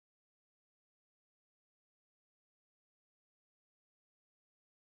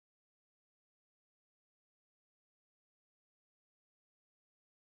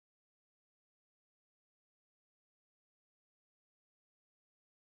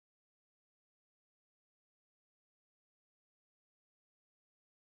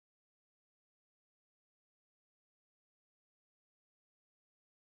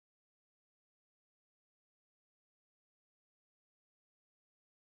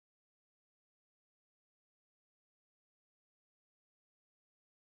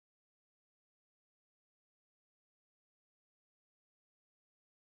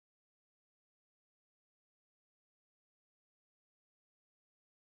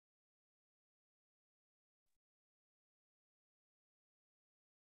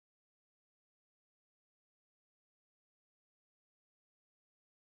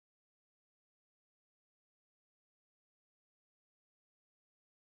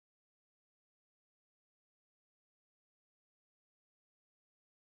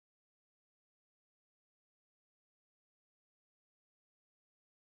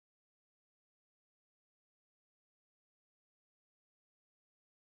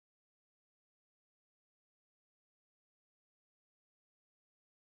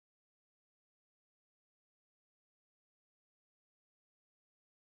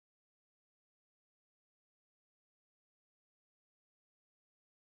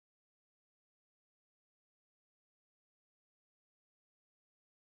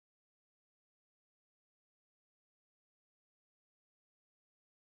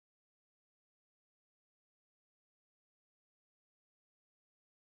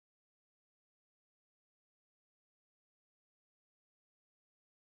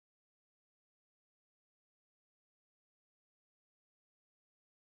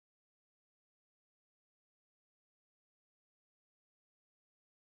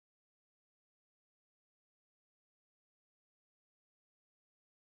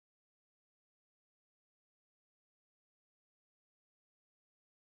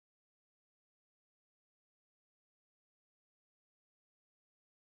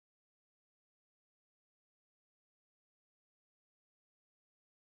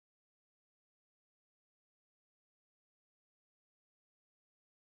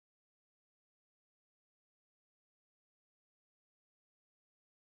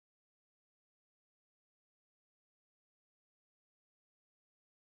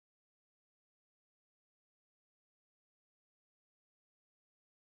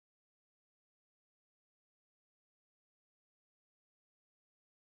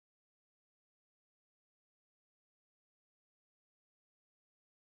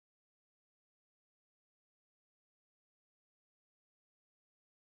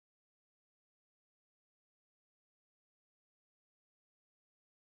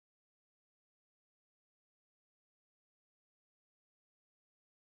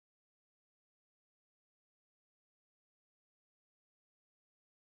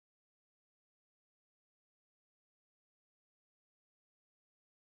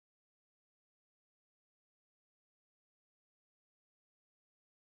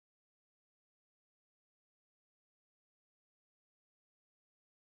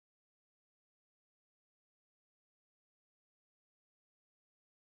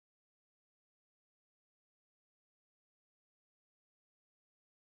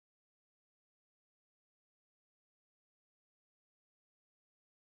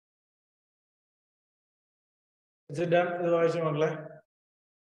is it done?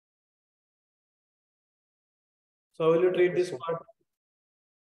 So will you treat this part?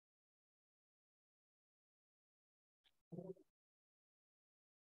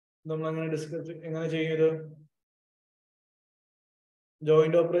 Discuss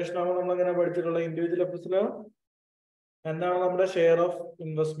joint operation individual episode and now share of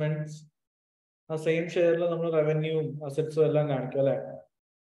investments. The same share revenue assets.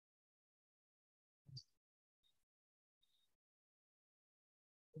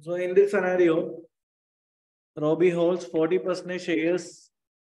 So in this scenario, Roby holds 40% shares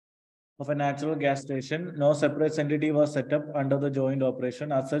of a natural gas station. No separate entity was set up under the joint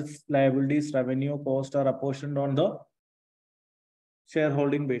operation. Assets, liabilities, revenue, cost are apportioned on the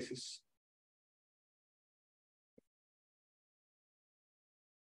shareholding basis.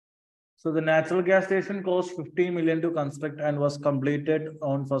 So the natural gas station cost 15 million to construct and was completed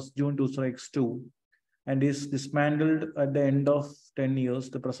on 1st June 2002 and is dismantled at the end of 10 years.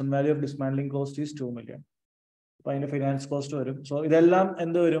 The present value of dismantling cost is 2 million. Find the finance cost. So idellam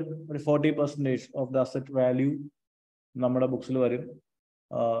endu varum 40% of the asset value നമ്മുടെ ബുക്സിൽ വരും.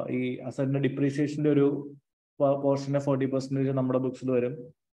 ഈ അസറ്റിന്റെ ഡിപ്രീസിയേഷന്റെ ഒരു പോർഷന്റെ 40% നമ്മുടെ ബുക്സിൽ വരും.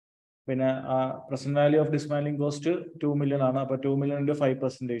 പിന്നെ present value of dismantling cost 2 million ആണ്. അപ്പൊ 2 million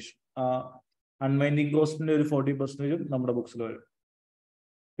 5%. Unwinding കോസ്റ്റിന്റെ ഒരു 40% നമ്മുടെ ബുക്സിൽ വരും.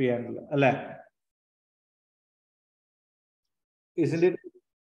 അല്ലേ? Isn't it?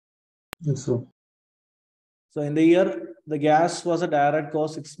 Yes, sir. So in the year, the gas was a direct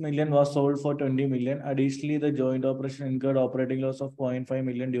cost 6 million was sold for 20 million. Additionally, the joint operation incurred operating loss of 0.5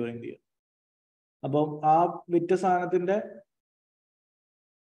 million during the year. അപ്പോൾ ആ വിറ്റ സാധനത്തിന്റെ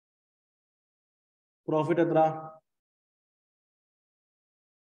profit എത്ര?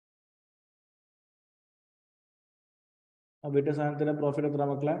 ആ വിറ്റ സാധനത്തിന്റെ profit എത്ര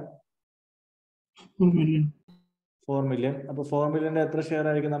മക്കളെ? 4 million. 4 million. അപ്പൊ 4 million എത്ര ഷെയർ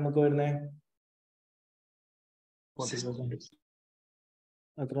ആയിരിക്കും നമുക്ക് വരുന്നത്? 40%.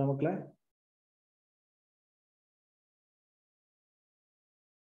 എത്ര മക്കളെ?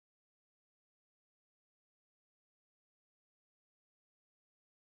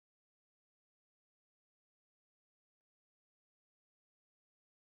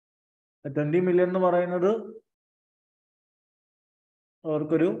 $20 million എന്ന് പറയുന്നത്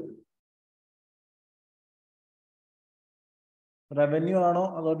അവർക്കൊരു റവന്യൂ ആണോ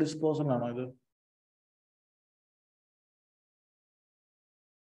അതോ ഡിസ്പോസൽ ആണോ ഇത്?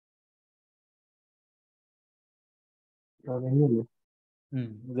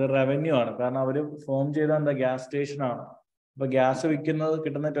 ഇത് റവന്യൂ ആണ്. കാരണം അവര് ഫോം ചെയ്ത എന്താ ഗ്യാസ് സ്റ്റേഷൻ ആണ്. അപ്പൊ ഗ്യാസ് വിൽക്കുന്നത്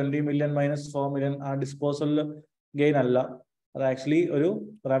കിട്ടുന്ന 20 million മൈനസ് 4 million ആ ഡിസ്പോസൽ ഗെയിൻ അല്ല. അത് ആക്ച്വലി ഒരു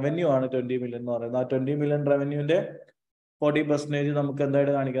റവന്യൂ ആണ് 20 million എന്ന് പറയുന്നത്. ആ 20 million റവന്യൂവിന്റെ 40% നമുക്ക്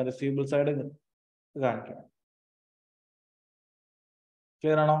എന്തായിട്ട് കാണിക്കാം? റിസീവബിൾ സൈഡ് കാണിക്കാം.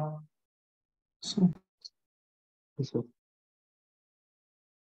 ക്ലിയർ ആണോ?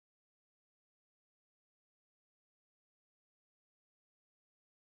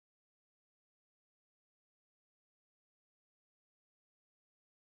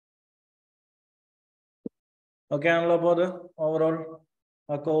 ഓക്കെ ആണല്ലോ. അപ്പോൾ അത് ഓവറോൾ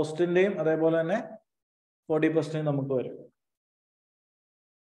ആ കോസ്റ്റിന്റെയും അതേപോലെ തന്നെ 40% നമുക്ക് വരും.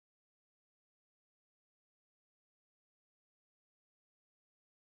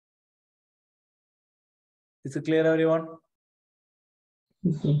 Is it clear everyone?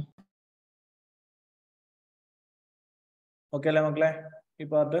 Okay അല്ലേ മക്കളെ ഈ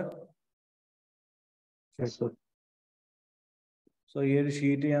പാർട്ട്? സോ ഈ ഒരു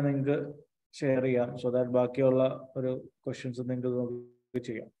ഷീറ്റ് ഞാൻ നിങ്ങൾക്ക് ഷെയർ ചെയ്യാം. സോ ദാറ്റ് ബാക്കിയുള്ള ഒരു ക്വസ്റ്റ്യൻസ് നിങ്ങൾക്ക്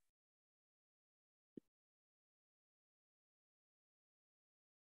ചെയ്യാം.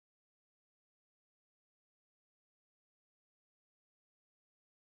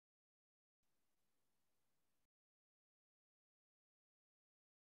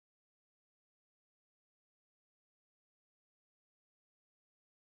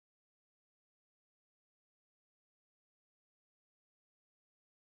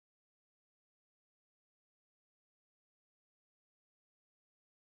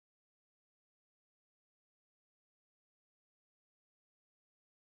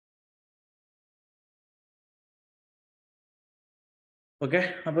 ഓക്കെ,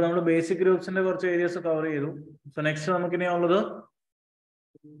 അപ്പൊ നമ്മൾ ബേസിക് ഗ്രൂപ്പ്സിന്റെ കുറച്ച് ഏരിയസ് കവർ ചെയ്തു. സോ നെക്സ്റ്റ് നമുക്കിനി ഉള്ളത്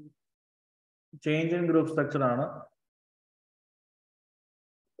ചേഞ്ച് ഇൻ ഗ്രൂപ്പ് സ്ട്രക്ചർ ആണ്.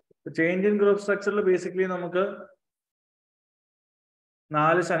 ചേഞ്ച് ഇൻ ഗ്രൂപ്പ് സ്ട്രക്ചറിൽ ബേസിക്കലി നമുക്ക്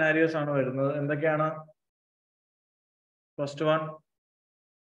 4 സെനാരിയോസ് ആണ് വരുന്നത്. എന്തൊക്കെയാണ്? ഫസ്റ്റ്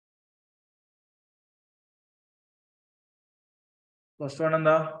വൺ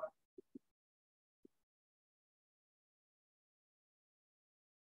എന്താ?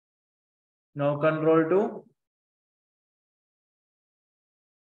 No control to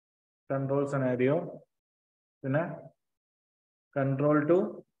control scenario. പിന്നെ control to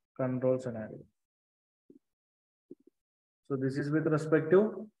control scenario. So this is with respect to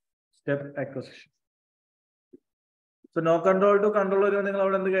step acquisition. So no control to control വരുമ്പോൾ നിങ്ങൾ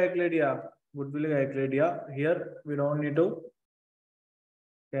അവിടെ എന്ത് കാൽക്കുലേറ്റ് ചെയ്യുക? ഗുഡ്വിൽ കാൽക്കുലേറ്റ് ചെയ്യുക. Here we don't need to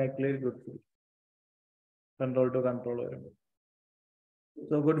calculate goodwill. Control to control വരുമ്പോൾ.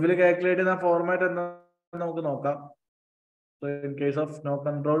 So goodwill calculate ചെയ്യുന്ന format എന്താണെന്ന് നമുക്ക് നോക്കാം. So in case of no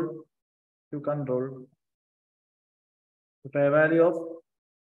control to control, the fair value of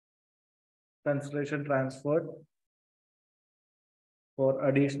consideration transferred for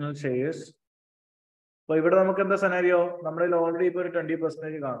additional shares അപ്പൊ ഇവിടെ നമുക്ക് എന്താ scenario, നമ്മുടെ ഓൾറെഡി ഇപ്പൊ ഒരു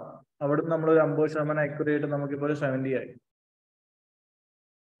 20% കാണാം. അവിടെ നമ്മൾ ഒരു 50% അക്യുറേറ്റ് നമുക്കിപ്പോ ഒരു 70 ആയി.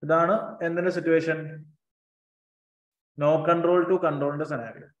 ഇതാണ് എന്തിന്റെ situation, no control to കൺട്രോളിന്റെ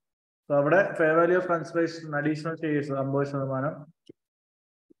scenario. So അവിടെ fair value of consideration additional shares 50%,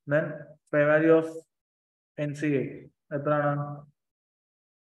 then fair value of NCA എത്രയാണ്,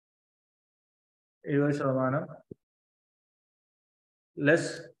 70%,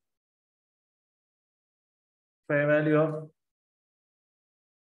 less fair value of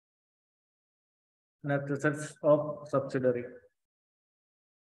net assets of subsidiary.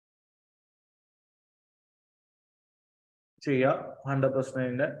 ചെയ്യാ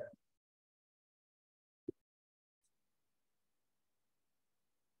 100%.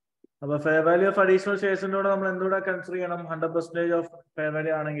 അപ്പൊ ഫെയർ വാല്യൂ ഓഫ് അഡീഷണൽ ഷെയർസിന്റെ കൂടെ നമ്മൾ എന്തുകൂടെ കൺസിഡർ ചെയ്യണം, 100% ഓഫ് ഫെയർ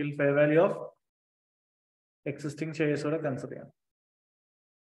വാല്യൂ ആണെങ്കിൽ fair value of existing shares കൂടെ consider ചെയ്യണം.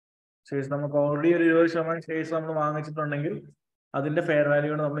 Shares നമുക്ക് ഓൾറെഡി ഒരു 20% ഷെയർസ് നമ്മൾ വാങ്ങിച്ചിട്ടുണ്ടെങ്കിൽ അതിന്റെ ഫെയർ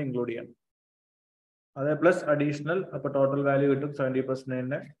വാല്യൂ നമ്മൾ ഇൻക്ലൂഡ് ചെയ്യണം. അതേ പ്ലസ് അഡീഷണൽ, അപ്പൊ ടോട്ടൽ വാല്യൂ കിട്ടും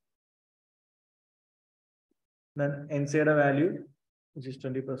 70%. Then NCയുടെ value which is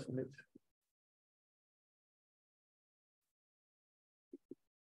 20%.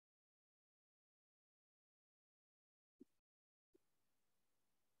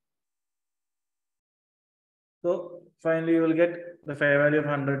 So finally you will get the fair value of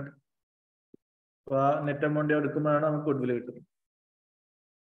 100. Net amount എടുക്കുമ്പോഴാണ് നമുക്ക് ഗുഡ്വിൽ കിട്ടുന്നത്.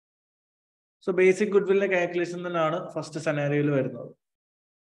 സോ ബേസിക് ഗുഡ്വില്ലിന്റെ കാൽക്കുലേഷൻ തന്നെയാണ് ഫസ്റ്റ് സെനാരിയോയിൽ വരുന്നത്.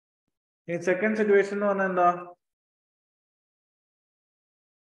 ഈ സെക്കൻഡ് സിറ്റുവേഷൻ എന്ന് പറഞ്ഞാൽ എന്താ,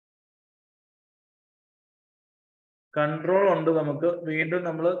 കൺട്രോൾ ഉണ്ട്, നമുക്ക് വീണ്ടും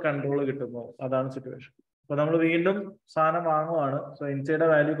നമ്മൾ കൺട്രോൾ കിട്ടുന്നു, അതാണ് സിറ്റുവേഷൻ. അപ്പൊ നമ്മൾ വീണ്ടും സാധനം വാങ്ങുവാണ്. സോ NCയുടെ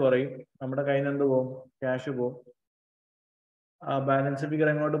വാല്യൂ കുറയും, നമ്മുടെ കയ്യിൽ നിന്ന് എന്ത് പോകും, ക്യാഷ് പോകും. ആ ബാലൻസ് ഫിഗർ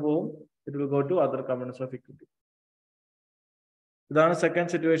എങ്ങോട്ട് പോകും, it will go to other കമ്പണീസ് of equity. ഇതാണ്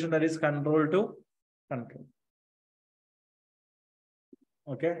second situation, that is control to control.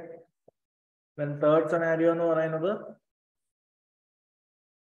 Okay. Then third scenario എന്ന് പറയുന്നത്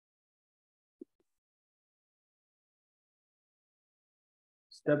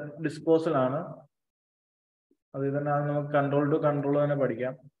സ്റ്റെപ്പ് ഡിസ്പോസൽ ആണ്. അത് തന്നെ നമുക്ക് കൺട്രോൾ ടു കൺട്രോൾ തന്നെ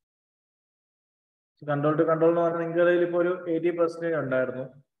പഠിക്കാം. കൺട്രോൾ ടു കൺട്രോൾ എന്ന് പറഞ്ഞാൽ നിങ്ങളുടെ കയ്യിൽ ഇപ്പോൾ ഒരു 80% ഉണ്ടായിരുന്നു.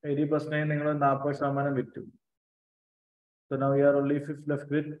 80% നിങ്ങൾ 40% വിറ്റു. So now you are only left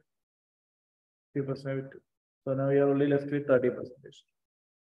with 50% വിറ്റു. So now you are only left with 30%.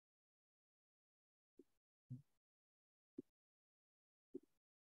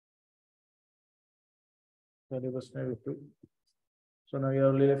 വിറ്റു. So now you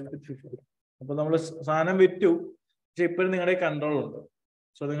are only left with 50. അപ്പൊ നമ്മൾ സാധനം വിറ്റു, പക്ഷെ ഇപ്പോഴും നിങ്ങളുടെ കൺട്രോൾ ഉണ്ട്.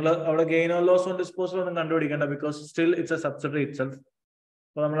 സോ നിങ്ങൾ അവിടെ gain or loss on disposal ഒന്നും കണ്ടുപിടിക്കേണ്ട, because still it's A subsidiary itself.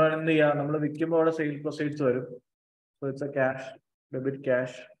 അപ്പൊ നമ്മൾ എന്ത് ചെയ്യാം, നമ്മൾ വിൽക്കുമ്പോൾ അവിടെ സെയിൽ പ്രൊസീഡ്സ് വരും. So it's A cash, debit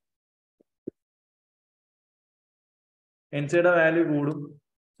cash. NCയുടെ value കൂടും.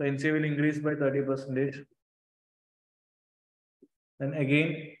 So NC will increase by 30%. Then again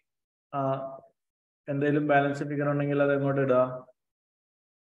എന്തെങ്കിലും ബാലൻസ് ഫിഗർ ഉണ്ടെങ്കിൽ അത് എങ്ങോട്ട് ഇടുക,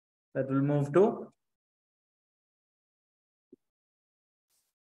 that will move to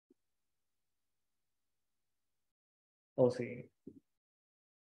OC.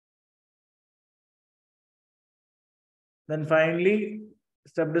 Then finally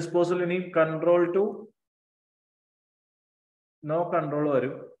step disposal ഇനി control to no control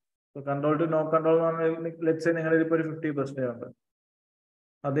വരും. So control to no control എന്ന് പറഞ്ഞാൽ let's say നിങ്ങളിൽ ഇപ്പോൾ ഒരു 50% ഉണ്ട്,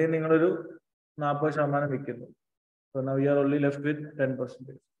 അതേ നിങ്ങളൊരു 40% വിൽക്കുന്നു. So now you are only left with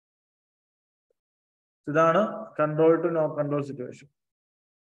 10%. ഇതാണ് control to know control situation.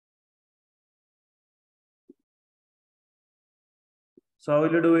 So how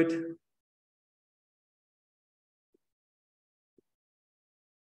will you do it?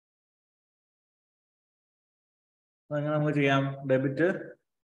 അങ്ങനെ നമുക്ക് ചെയ്യാം. Debit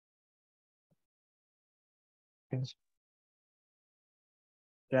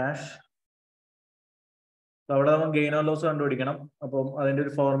cash. അവിടെ നമുക്ക് ഗെയിൻ ഓർ ലോസ് കണ്ടുപിടിക്കണം. അപ്പം അതിന്റെ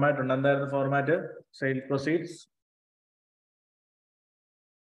ഒരു ഫോർമാറ്റ് ഉണ്ട്. എന്തായിരുന്നു format? Sale proceeds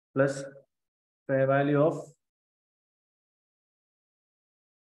plus fair value of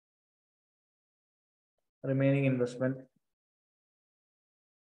remaining investment.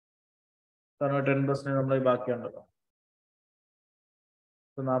 കാരണം 10% നമ്മൾ ബാക്കിയുണ്ടല്ലോ.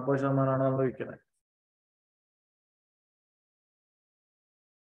 40% നമ്മൾ വിൽക്കുന്നത്.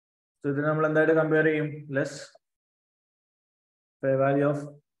 ഇതിന് നമ്മൾ എന്തായിട്ട് കമ്പയർ ചെയ്യും? Less fair value of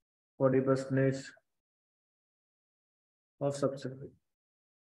 40% of subsidiary.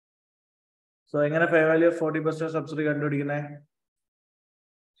 So എങ്ങനെ ഫെയർ വാല്യൂ ഓഫ് 40% സബ്സിഡറി കണ്ടുപിടിക്കുന്നത്?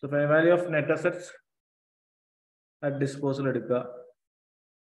 So fair value of net assets at disposal എടുക്കുക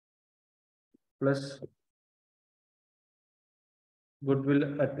plus goodwill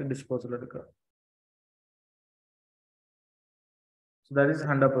at disposal എടുക്കുക. So that is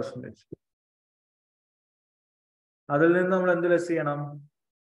 100%. അതിൽ നിന്ന് നമ്മൾ എന്ത് ലെസ് ചെയ്യണം?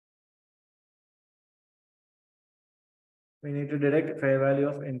 We need to deduct fair value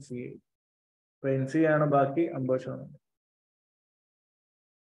of NCA. So NCA ആണ് ബാക്കി 50%.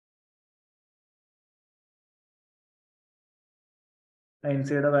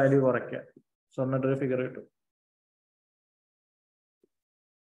 NCA യുടെ വാല്യൂ കുറയ്ക്കുക. So എന്നിട്ടൊരു ഫിഗർ കിട്ടും.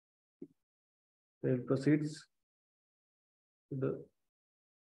 Sale proceeds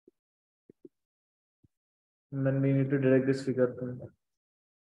and then we need to deduct this figure.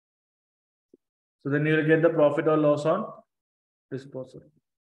 So then you will get the profit or loss on disposal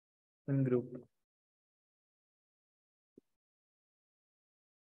in group.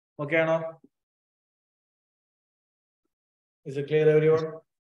 Okay, now is it clear, everyone?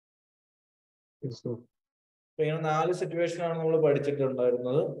 Yes, sir. So ഇങ്ങനെ 4 situation ആണ് നമ്മൾ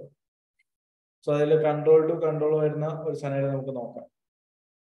പഠിച്ചിട്ടുണ്ടായിരുന്നത്. So അതിൽ control to control വരുന്ന ഒരു സൈനാരി നമുക്ക് നോക്കാം.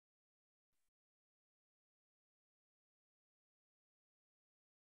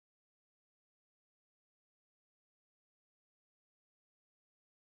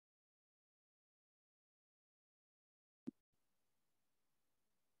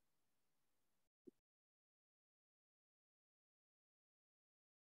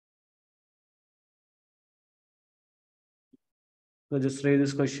 So just read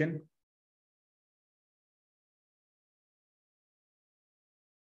this question.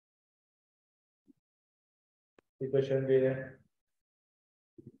 The question is,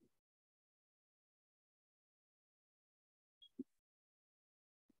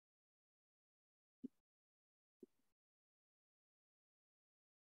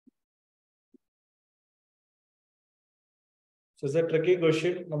 so it's a tricky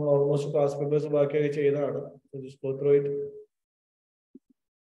question. നമ്മൾ almost past papers ബാക്കിയൊക്കെ ചെയ്തതാണ്. So just go through it.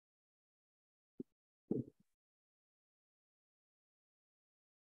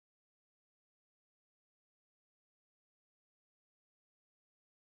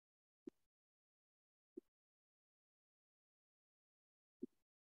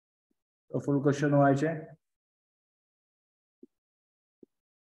 Full question വായിച്ചേ.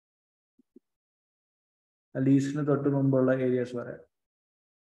 ലീസിന് തൊട്ട് മുമ്പുള്ള ഏരിയാസ് വരെ.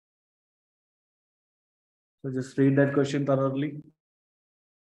 So just read that question thoroughly.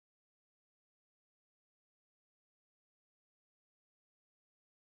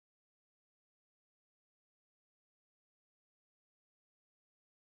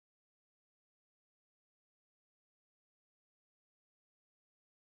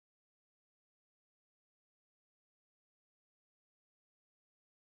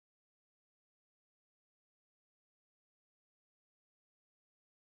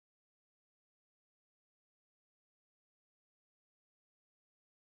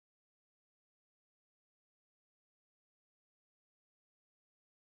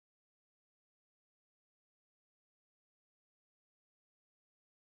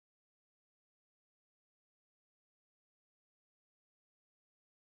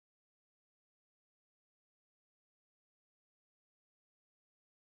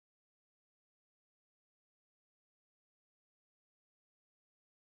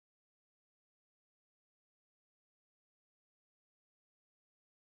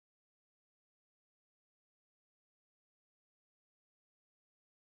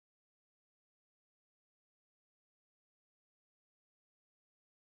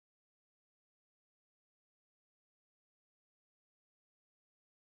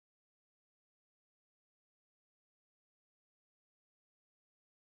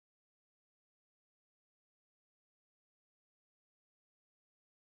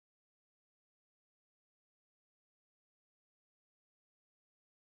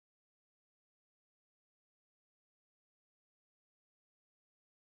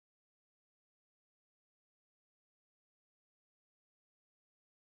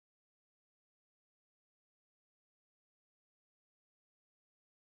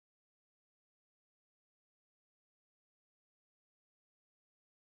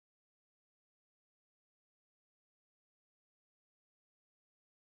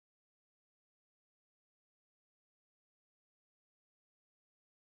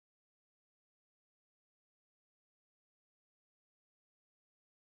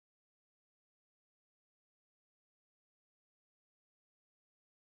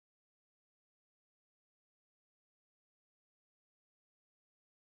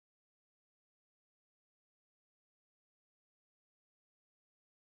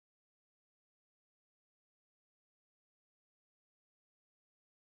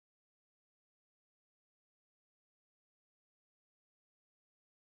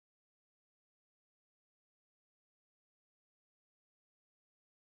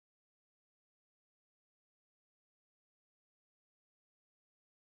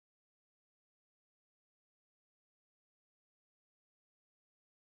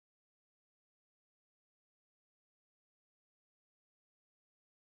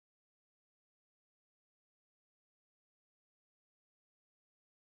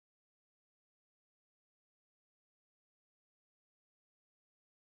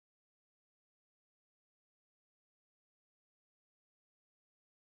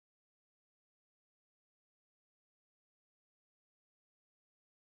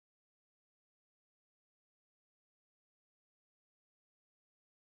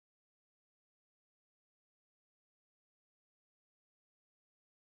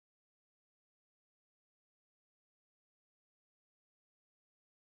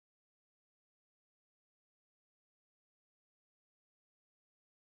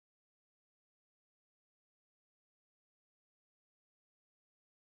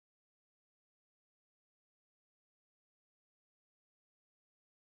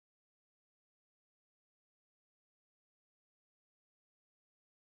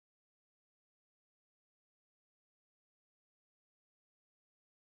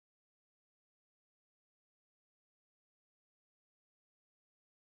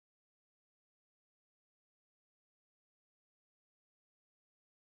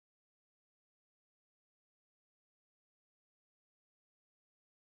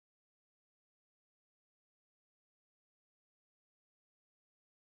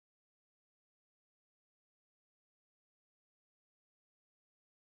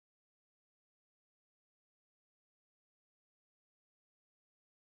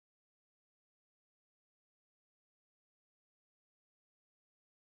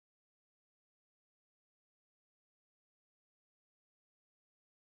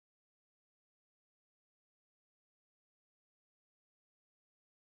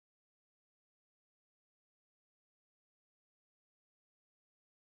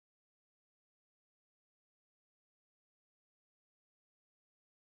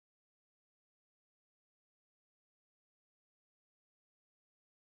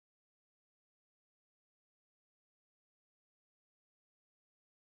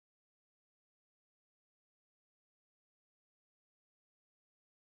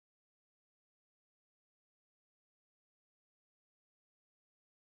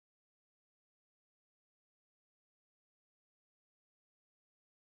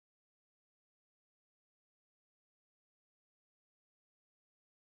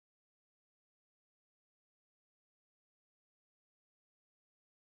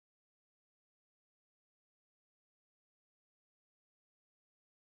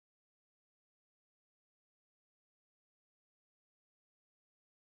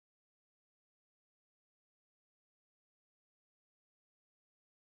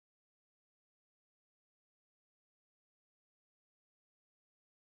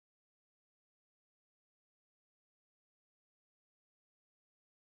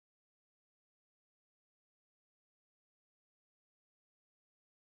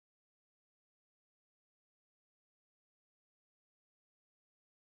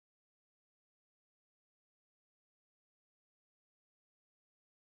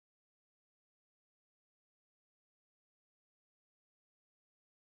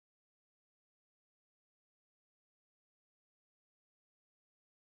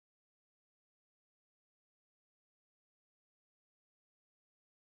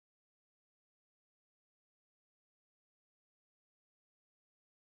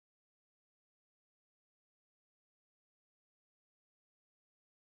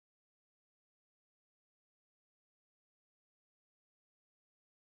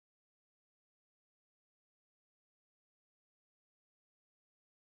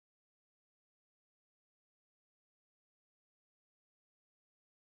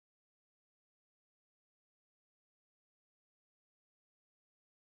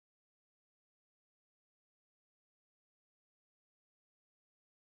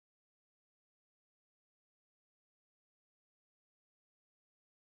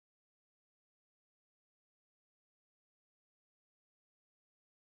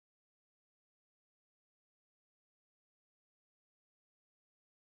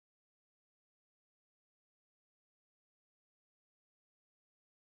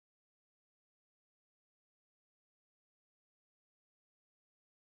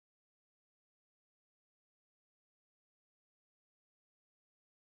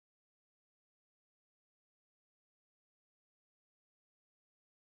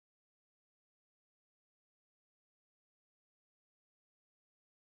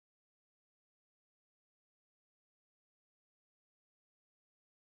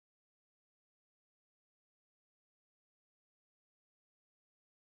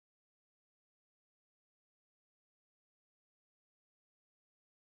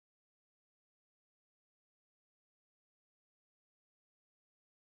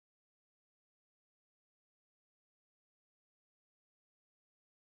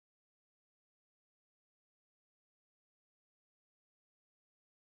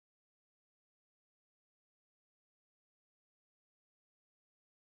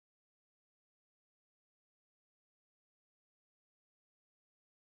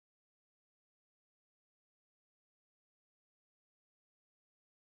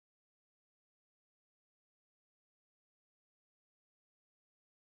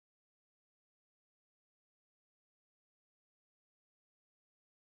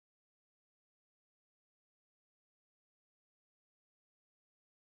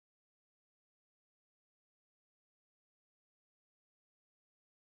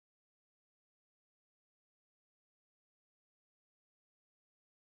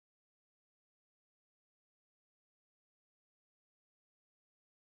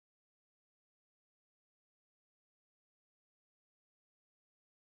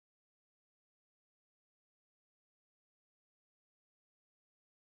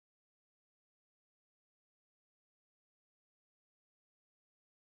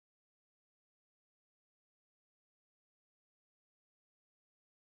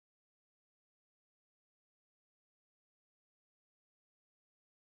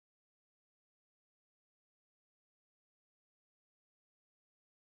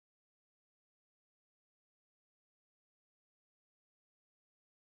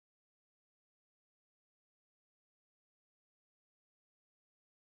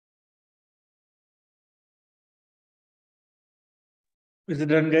 Is it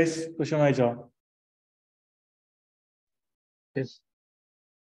done, guys? Question വായിച്ചോ? Yes.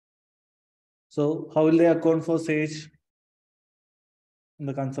 So how will they account for Sage in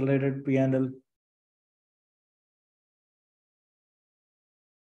the consolidated P&L?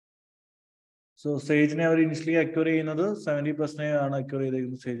 So Sage ne our initially acquire ചെയ്യുന്നത് 70% ആണ് acquire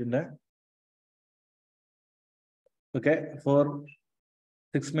ചെയ്തിരിക്കുന്നത് Sage-ന്റെ. Okay, for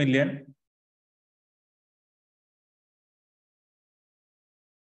 6 million.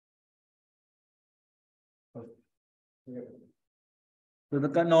 So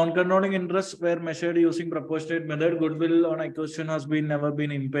the non-controlling interests were measured using proportionate method. Goodwill on acquisition has never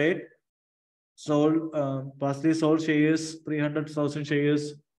been impaired. Sold, partially sold shares, 300,000 shares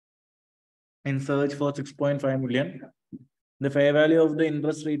in Surge for 6.5 million. The fair value of the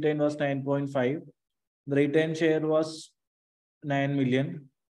interest retained was 9.5. The retained share was 9 million.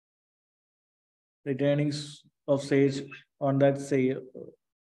 Retainings of Sage on that say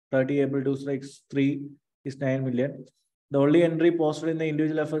 30 April 2003 is 9 million. The only entry posted in the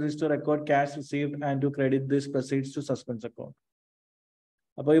individual effort is to record cash received and to credit this proceeds to suspense account.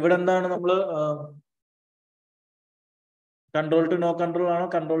 അപ്പോൾ ഇവിടെ എന്താണ് നമ്മൾ control to know control ആണോ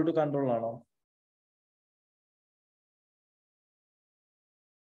control to control ആണോ?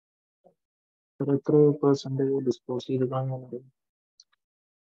 എത്ര percentage dispose ചെയ്തതാണ്?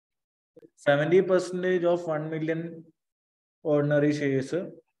 70% of 1 million ordinary shares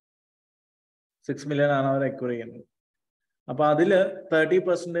 6 million ആണ് അവർ acquire ചെയ്യുന്നത്. അപ്പൊ അതില്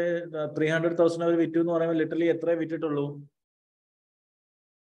 30% 300,000 അവർ വിറ്റു എന്ന് പറയുമ്പോൾ ലിറ്ററലി എത്ര വിറ്റിട്ടുള്ളൂ?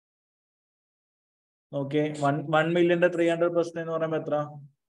 ഓക്കെ, 1 million 300% എന്ന് പറയുമ്പോൾ എത്ര?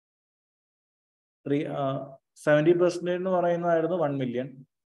 70% എന്ന് പറയുന്നതായിരുന്നു 1 million.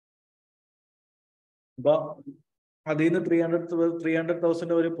 അപ്പൊ അതിൽ നിന്ന്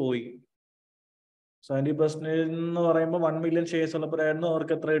 300,000 അവർ പോയി. 70% എന്ന് പറയുമ്പോൾ 1 million ഷെയർസ് ഉള്ളപ്പോഴായിരുന്നു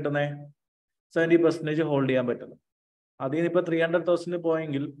അവർക്ക് എത്ര കിട്ടുന്നേ? 70% ഹോൾഡ് ചെയ്യാൻ പറ്റുന്നത്. അതിൽ നിന്ന് ഇപ്പൊ 300,000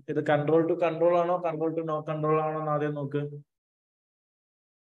 പോയെങ്കിൽ ഇത് കൺട്രോൾ ടു കൺട്രോൾ ആണോ കൺട്രോൾ ടു നോ കൺട്രോൾ ആണോ എന്ന് ആദ്യം നോക്ക്.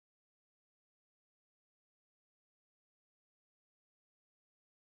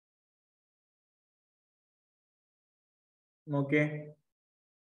 നോക്കേ,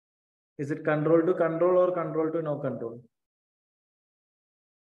 is it control to control or control to no control?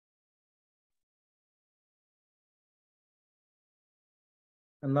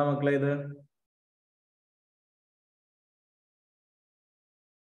 എന്താ മക്കളെ ഇത്?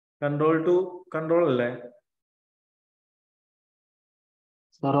 കൺട്രോൾ ടു കൺട്രോൾ അല്ലേ?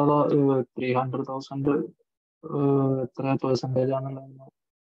 സാർ അത് 300,000 എത്ര പെർസെന്റേജ് ആണെന്ന്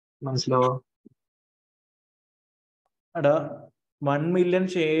മനസ്സിലാവോ? എടാ 1 million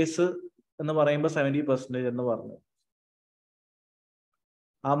ഷെയർസ് എന്ന് പറയുമ്പോൾ 70% എന്ന് പറഞ്ഞു.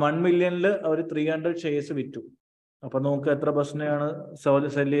 ആ 1 million അവർ 300 ഷെയർസ് വിറ്റു. അപ്പൊ നമുക്ക് എത്ര പെർസെന്റാണ്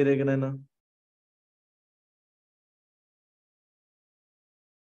cell ചെയ്തേക്കുന്നതെന്ന്?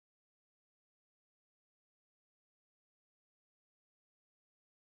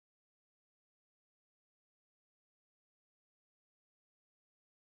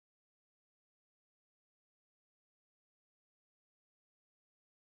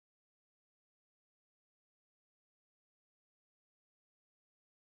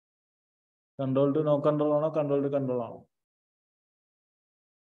 Control to know control ആണോ കൺട്രോൾ ടു കൺട്രോൾ ആണോ?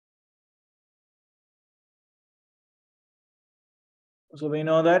 So we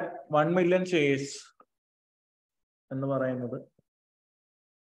know that 1 million shares എന്ന് പറയുന്നത്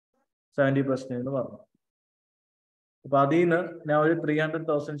 70% എന്ന് പറഞ്ഞു. അപ്പൊ അതിൽ നിന്ന് ഞാൻ ഒരു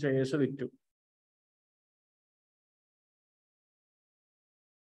 300,000 ഷെയർസ് വിറ്റു.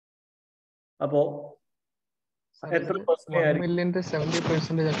 അപ്പോ എത്ര പെർസെന്റേജ്?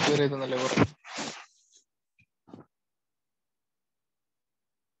 70% അക്വയർ ചെയ്തെന്നല്ലേ പറഞ്ഞു?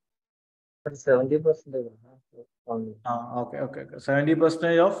 70%. Okay.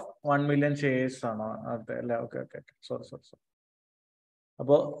 70% of 1 million shares ആണ് അല്ലേ? ഓക്കെ. സോറി.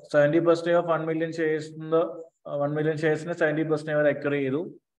 അപ്പോ 70% of 1 million shares 1 million ഷെയർസിന് 70% our acquire ചെയ്തു.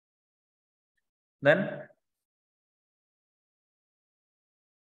 ദെൻ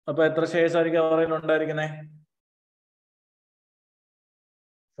അപ്പൊ എത്ര ഷെയർസ് ആയിരിക്കും അവരിൽ ഉണ്ടായിരിക്കുന്നേ?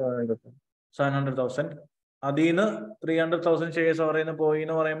 700,000. അതിൽ നിന്ന് 300,000 ഷെയർസ് അവരിൽ നിന്ന് പോയി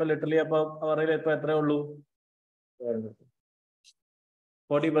എന്ന് പറയുമ്പോൾ ലിറ്ററലി അപ്പൊ അവരിൽ ഇപ്പൊ എത്രയേ ഉള്ളൂ?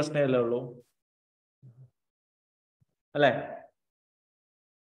 40% അല്ലേ ഉള്ളൂ അല്ലേ?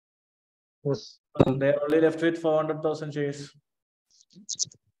 They are only left with 400,000 shares.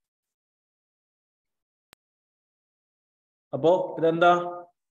 അപ്പോ ഇതെന്താ?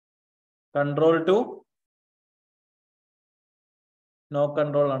 കൺട്രോൾ ടു നോ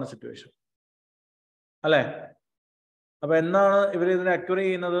കൺട്രോൾ ആണ് സിറ്റുവേഷൻ അല്ലേ? അപ്പൊ എന്നാണ് ഇവർ ഇതിനെ അക്വയർ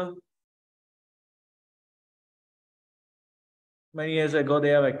ചെയ്യുന്നത്? Many years ago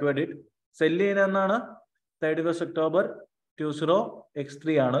they have acquired it. Cell ചെയ്യുന്ന എന്നാണ്? 31st October 20x3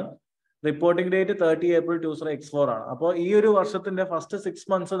 ആണ്. റിപ്പോർട്ടിംഗ് ഡേറ്റ് 30 April 20x4 ആണ്. അപ്പോൾ ഈ ഒരു വർഷത്തിന്റെ ഫസ്റ്റ് 6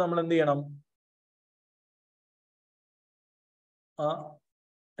 months നമ്മൾ എന്ത് ചെയ്യണം?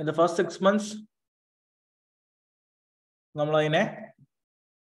 In the first 6 months നമ്മൾ അതിനെ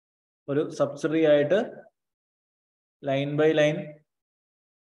ഒരു സബ്സിഡറി ആയിട്ട് ലൈൻ ബൈ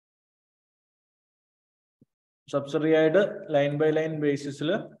ലൈൻ ബേസിസിൽ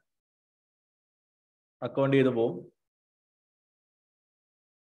അക്കൗണ്ട് ചെയ്ത് പോകും.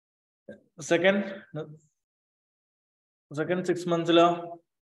 സെക്കൻഡ് 6 monthsലോ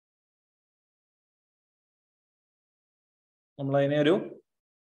നമ്മൾ അതിനെ ഒരു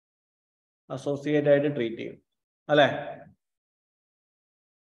അസോസിയേറ്റ് ആയിട്ട് ട്രീറ്റ് ചെയ്യും, അല്ലെ?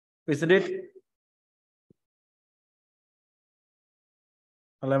 Isn't it?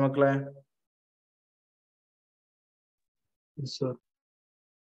 അല്ലേ മക്കളെ? Yes, sir.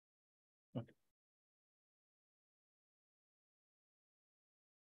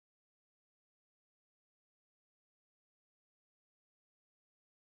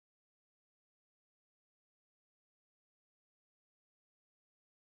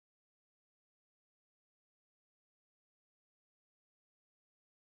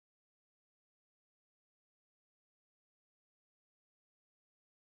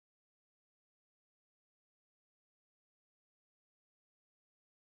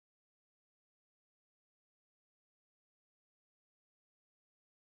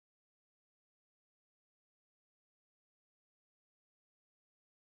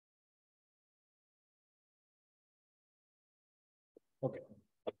 Okay.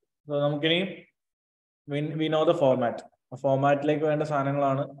 So നമുക്കിനി we know the format. ആ ഫോർമാറ്റിലേക്ക് വേണ്ട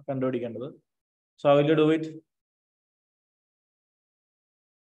സാധനങ്ങളാണ് കണ്ടുപിടിക്കേണ്ടത്. So how will you do it?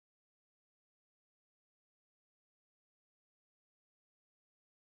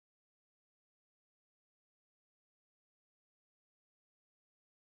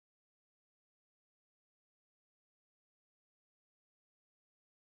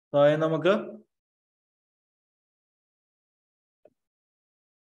 So നമുക്ക്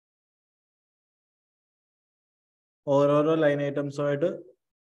ഓരോരോ ലൈൻ ഐറ്റംസുമായിട്ട്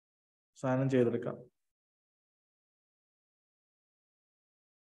സാധനം ചെയ്തെടുക്കാം.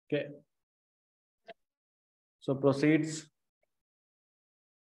 Okay. So proceeds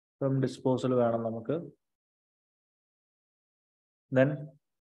from disposal വേണം നമുക്ക്. Then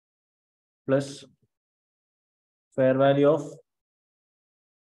plus fair value of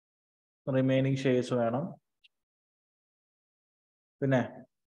remaining shares വേണം. പിന്നെ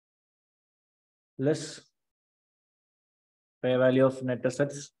less fair value of net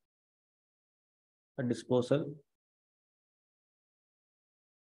assets at disposal.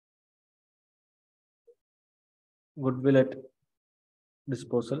 Goodwill at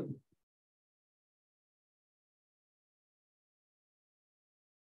disposal.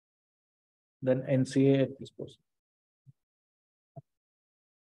 Then NCA at disposal.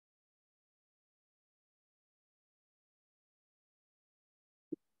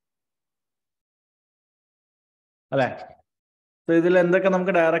 അല്ലേ? So ഇതിൽ എന്തൊക്കെ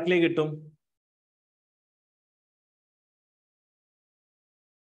നമുക്ക് ഡയറക്ട്ലി കിട്ടും?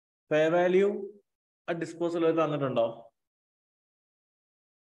 Fair value at disposal തന്നിട്ടുണ്ടോ?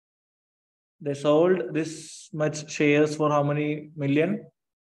 They sold this much shares for how many million?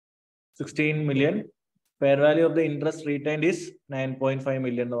 16 million. Fair value of the interest retained is 9.5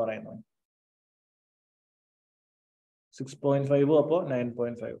 million എന്ന് പറയുന്നു. 6.5 അപ്പോ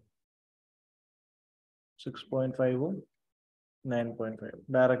 9.5. 6.5 9.5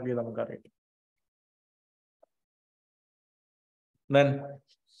 directly നമുക്കറിയാം. Then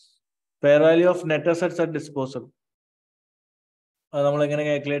fair value of net assets at disposal. അത് നമ്മൾ എങ്ങനെ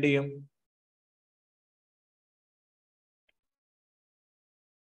calculate ചെയ്യും?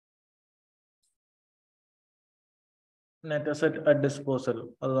 Net asset at disposal.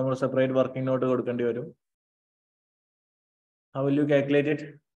 അത് നമ്മൾ സെപ്പറേറ്റ് വർക്കിംഗ് നോട്ട് കൊടുക്കേണ്ടി വരും. How will you calculate it?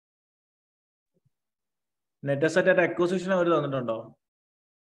 Net asset at acquisition our തന്നിട്ടുണ്ടോ?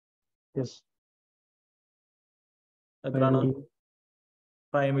 Yes. എത്രയാണ്?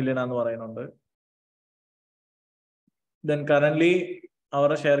 5 million ആണെന്ന് പറയുന്നുണ്ട്. Then currently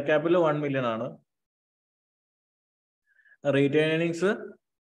അവരുടെ ഷെയർ ക്യാപിറ്റൽ 1 million ആണ്. റീറ്റെയിൻ ഏർണിങ്സ്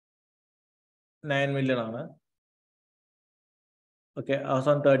 9 million ആണ്. ഓക്കെ,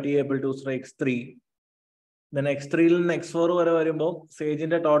 അവസാനം 30 April 2023. Then X3 നിന്ന് X4 വരെ വരുമ്പോൾ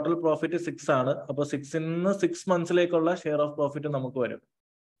സേജിന്റെ ടോട്ടൽ പ്രോഫിറ്റ് 6 ആണ്. അപ്പൊ 6 നിന്ന് 6 monthsലേക്കുള്ള ഷെയർ ഓഫ് പ്രോഫിറ്റ് നമുക്ക് വരും,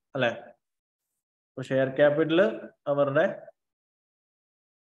 അല്ലെ? അപ്പോൾ ഷെയർ ക്യാപിറ്റൽ അവരുടെ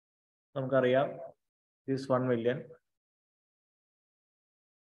നമുക്കറിയാം is 1 million.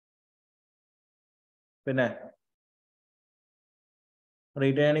 പിന്നെ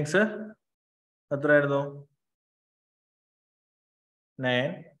റിട്ടേണിങ്സ് എത്രയായിരുന്നു? 9.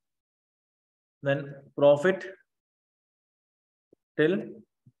 Then profit till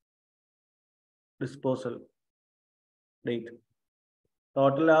disposal date.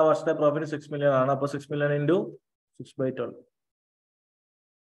 Total ആ വർഷത്തെ പ്രോഫിറ്റ് 6 million ആണ്. അപ്പോൾ 6 million into 6/12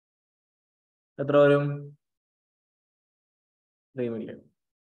 എത്ര വരും? 3 million.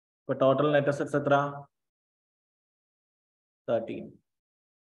 അപ്പോൾ ടോട്ടൽ നെറ്റ് അസറ്റ്സ് എത്ര? 13.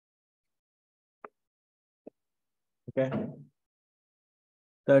 ഓക്കെ,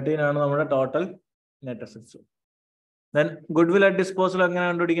 13 ആണ് നമ്മുടെ total net assets. Then good will at disposal എങ്ങനെ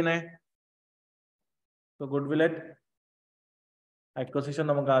കണ്ടുപിടിക്കുന്നത്? So good will at acquisition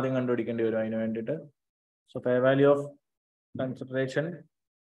നമുക്ക് ആദ്യം കണ്ടുപിടിക്കേണ്ടി വരും അതിന് വേണ്ടിയിട്ട്. So fair value of consideration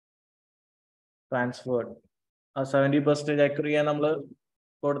transferred ആ 70% അക്വയർ ചെയ്യാൻ നമ്മൾ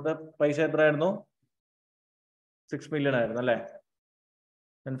കൊടുത്ത പൈസ എത്രയായിരുന്നു? 6 million ആയിരുന്നു അല്ലേ?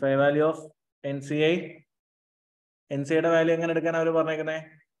 Then fair value of NCI, NCIയുടെ value എങ്ങനെ എടുക്കാൻ അവർ പറഞ്ഞേക്കുന്നത്?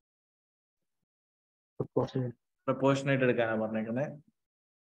 പ്രപ്പോർഷനേറ്റ് എടുക്കാനാണ് പറഞ്ഞേക്കുന്നത്.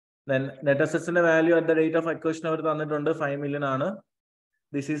 Then net അസറ്റ്സിന്റെ value at the date of acquisition അവർ തന്നിട്ടുണ്ട് 5 million ആണ്.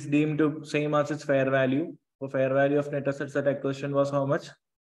 This is deemed to same as it's fair value. അപ്പോൾ fair value of net assets at acquisition was how much?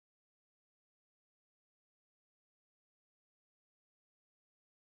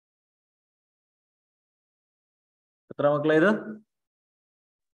 എത്ര മക്കളെ ഇത്?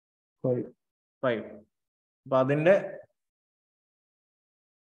 5. അപ്പൊ അതിന്റെ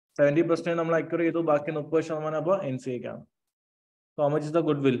 70% നമ്മൾ അക്വയർ ചെയ്തു, ബാക്കി 30% അപ്പോൾ NCIക്കാണ്. How much is the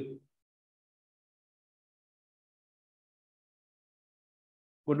good will?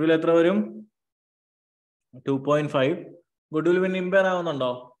 Good will എത്ര വരും? 2.5. ഗുഡ് വിൽ പിന്നെ ഇമ്പയർ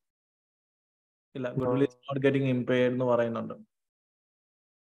ആവുന്നുണ്ടോ? ഇല്ല, good will is not getting impaired എന്ന് പറയുന്നുണ്ട്.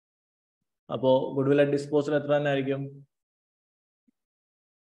 അപ്പോ ഗുഡ് വിൽ അറ്റ് ഡിസ്പോസൽ എത്ര തന്നെ ആയിരിക്കും?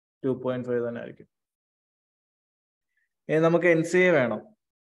 2.5 തന്നെ ആയിരിക്കും. ഇനി നമുക്ക് NCI വേണം.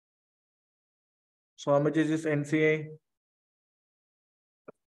 So how much is NCI?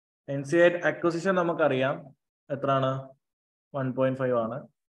 NCI acquisition നമുക്കറിയാം എത്രയാണ്? 1.5 ആണ്.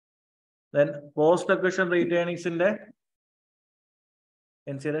 ദെൻ പോസ്റ്റ് അക്വസിഷൻ റീറ്റേണിങ്സിന്റെ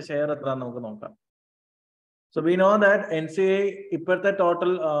NCIയുടെ ഷെയർ എത്രയാണെന്ന് നമുക്ക് നോക്കാം. So we know that NCI ഇപ്പോഴത്തെ total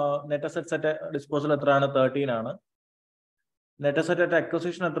net assets at disposal എത്രയാണ്? 13 ആണ്. നെറ്റ് അസറ്റ് അറ്റ്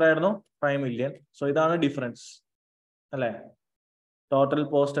അക്വസിഷൻ എത്രയായിരുന്നു? 5 million. സോ ഇതാണ് ഡിഫറൻസ് അല്ലേ? ടോട്ടൽ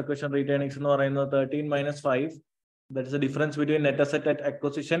പോസ്റ്റ് അക്വസിഷൻ റീറ്റേണിങ്സ് എന്ന് പറയുന്നത് 13 - 5. That is the difference between net asset at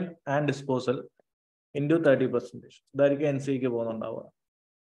acquisition and disposal into 30%. ഇതായിരിക്കും NCIക്ക് പോകുന്നുണ്ടാവുക.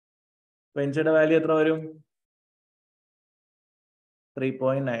 അപ്പോൾ NCIയുടെ വാല്യൂ എത്ര വരും?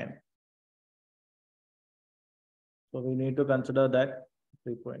 3.9. So we need to consider that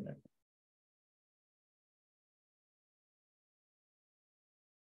 3.9.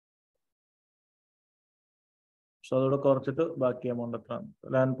 So അതോടെ കുറച്ചിട്ട് ബാക്കി എമൗണ്ട് എത്രയാണ്?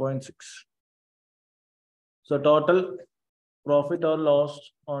 11.6. So total profit or loss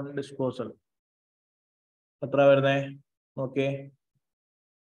on disposal എത്ര വരുന്നേ? Okay,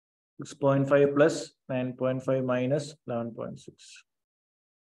 6.5 plus 9.5 minus 11.6.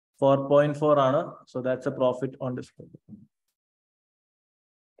 4.4 ആണ്. So that's a profit on disposal.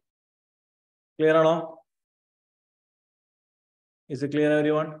 Clear ആണോ? Is it clear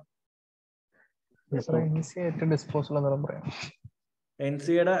everyone? NCI at disposal എന്ന് പറയാം.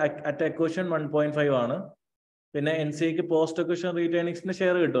 NCIയുടെ അറ്റ് അക്വസിഷൻ 1.5 ആണ്. പിന്നെ NCIക്ക് പോസ്റ്റ് അക്വസിഷൻ റീറ്റേണിങ്സിന്റെ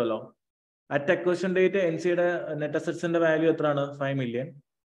ഷെയർ കിട്ടുമല്ലോ. At acquisition date NCIയുടെ net അസറ്റ്സിന്റെ value എത്രയാണ്? 5 million.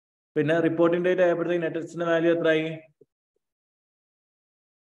 പിന്നെ റിപ്പോർട്ടിംഗ് ഡേറ്റ് ആയപ്പോഴത്തേക്ക് നെറ്റ് അസറ്റ്സിന്റെ വാല്യൂ എത്രയായി?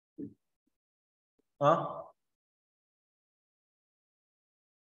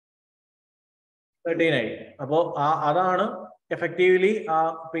 13 ആയി. അപ്പോ അതാണ് എഫക്റ്റീവ്ലി ആ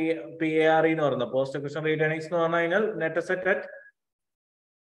PARE എന്ന് പറയുന്നത്. പോസ്റ്റ് അക്വസിഷൻ റീറ്റേണിങ്സ് എന്ന് പറഞ്ഞു കഴിഞ്ഞാൽ net asset at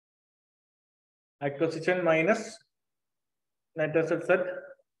acquisition minus net assets at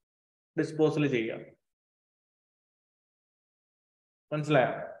disposal ചെയ്യാം.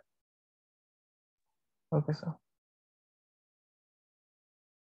 മനസ്സിലായോ? Okay sir.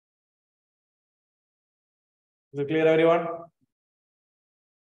 Is it clear everyone?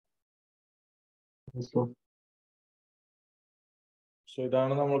 So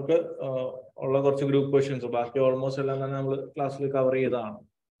ഇതാണ് നമുക്ക് ഉള്ള കുറച്ച് ഗ്രൂപ്പ് ക്വസ്റ്റ്യൻസ്. ബാക്കി ഓൾമോസ്റ്റ് എല്ലാം തന്നെ നമ്മൾ ക്ലാസ്സിൽ കവർ ചെയ്തതാണ്.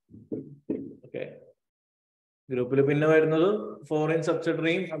 ഓക്കെ, ഗ്രൂപ്പിൽ പിന്നെ വരുന്നത് ഫോറിൻ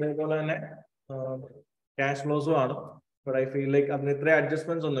സബ്സിഡറിയും അതേപോലെ തന്നെ ക്യാഷ് ഫ്ലോസും ആണ്. ബട്ട് ഐ ഫീൽ ലൈക്ക് അതിന് ഇത്രയും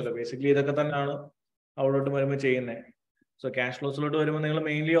അഡ്ജസ്റ്റ്മെന്റ്സ് ഒന്നുമില്ല. ബേസിക്കലി ഇതൊക്കെ തന്നെയാണ് അവിടോട്ട് വരുമ്പോൾ ചെയ്യുന്നത്. സോ ക്യാഷ് ഫ്ലോസിലോട്ട് വരുമ്പോൾ നിങ്ങൾ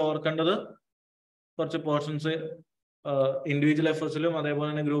മെയിൻലി ഓർക്കേണ്ടത് കുറച്ച് പോർഷൻസ് ഇൻഡിവിജ്വൽ എഫേഴ്സിലും അതേപോലെ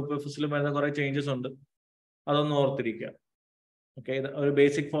തന്നെ ഗ്രൂപ്പ് എഫേഴ്സിലും വരുന്ന കുറെ ചേഞ്ചസ് ഉണ്ട്. അതൊന്ന് ഓർത്തിരിക്കുക. ഓക്കെ, ഇത് ഒരു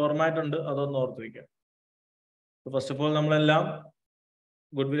ബേസിക് ഫോർമാറ്റ് ഉണ്ട്, അതൊന്ന് ഓർത്തിരിക്കുക. ഫസ്റ്റ് ഓഫ് ഓൾ നമ്മളെല്ലാം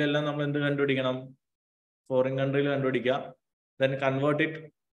ഗുഡ് വിൽ എല്ലാം നമ്മൾ എന്ത് കണ്ടുപിടിക്കണം? ഫോറിൻ കൺട്രിയിൽ കണ്ടുപിടിക്കുക. Then convert it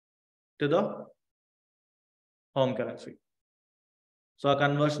to the home currency. So ആ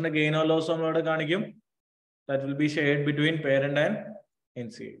കൺവേർഷന്റെ ഗെയിൻ ഓർ ലോസ് നമ്മളിവിടെ കാണിക്കും. That will be shared between parent and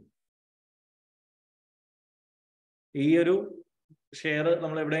NCA. ഈ ഒരു ഷെയർ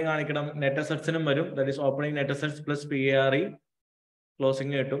നമ്മൾ എവിടെയും കാണിക്കണം? നെറ്റ് അസറ്റ്സിനും വരും. That is opening net assets plus PARE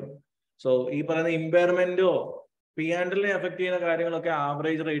closing കിട്ടും. സോ ഈ പറയുന്ന ഇമ്പയർമെന്റോ P&L എഫക്ട് ചെയ്യുന്ന കാര്യങ്ങളൊക്കെ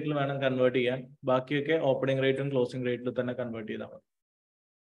ആവറേജ് റേറ്റിൽ വേണം കൺവേർട്ട് ചെയ്യാൻ. ബാക്കിയൊക്കെ ഓപ്പണിംഗ് റേറ്റും ക്ലോസിംഗ് റേറ്റിൽ തന്നെ കൺവേർട്ട് ചെയ്താൽ മതി.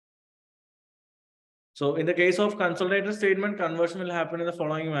 So in the case of consolidated statement, conversion will happen in the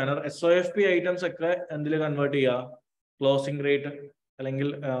following manner. SOFP items ഒക്കെ എന്തിൽ കൺവേർട്ട് ചെയ്യുക? ക്ലോസിംഗ് റേറ്റ് അല്ലെങ്കിൽ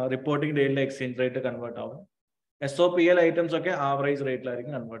റിപ്പോർട്ടിംഗ് ഡേറ്റിലെ എക്സ്ചേഞ്ച് റേറ്റ് കൺവേർട്ട് ആവും. SOPL ഐറ്റംസ് ഒക്കെ ആവറേജ്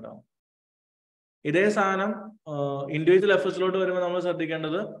റേറ്റിലായിരിക്കും കൺവേർട്ട് ആവും. ഇതേ സാധനം ഇൻഡിവിജ്വൽ എഫേഴ്സിലോട്ട് വരുമ്പോൾ നമ്മൾ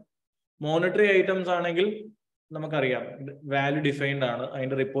ശ്രദ്ധിക്കേണ്ടത് മോണിറ്ററി ഐറ്റംസ് ആണെങ്കിൽ നമുക്കറിയാം വാല്യൂ ഡിഫൈൻഡ് ആണ്,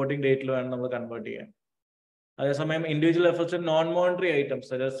 അതിന്റെ റിപ്പോർട്ടിംഗ് ഡേറ്റിൽ വേണം നമ്മൾ കൺവേർട്ട് ചെയ്യാൻ. അതേസമയം individual എഫേഴ്സിൽ non monetary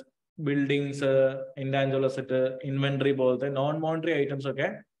items buildings, intangible asset, inventory പോലത്തെ നോൺ മോണിറ്ററി ഐറ്റംസ് ഒക്കെ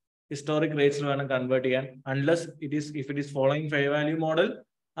ഹിസ്റ്റോറിക് റേറ്റ്സിൽ വേണം കൺവേർട്ട് ചെയ്യാൻ. Unless if it is following fair value model,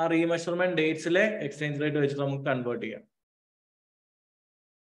 ആ റീമെഷർമെന്റ് ഡേറ്റ്സിലെ എക്സ്ചേഞ്ച് റേറ്റ് വെച്ചിട്ട് നമുക്ക് കൺവേർട്ട് ചെയ്യാം.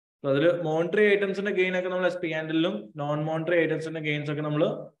 അതിൽ മോണിറ്ററി ഐറ്റംസിന്റെ ഗെയിൻ ഒക്കെ നമ്മൾ P&L-ലും നോൺ മോണിറ്ററി ഐറ്റംസിന്റെ ഗെയിൻസ് ഒക്കെ നമ്മൾ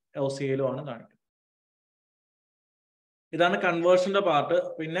OCA-ലും ആണ് കാണിക്കുന്നത്. ഇതാണ് കൺവേർഷന്റെ പാർട്ട്.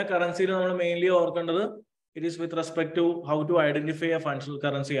 പിന്നെ കറൻസിയിൽ നമ്മൾ മെയിൻലി ഓർക്കേണ്ടത് it is with respect to how to identify A functional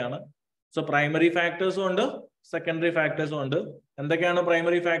currency ആണ്. സോ പ്രൈമറി ഫാക്ടേഴ്സും ഉണ്ട്, സെക്കൻഡറി ഫാക്ടേഴ്സും ഉണ്ട്. എന്തൊക്കെയാണ്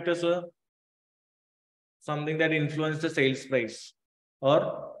primary factors? Something that influence the sales price or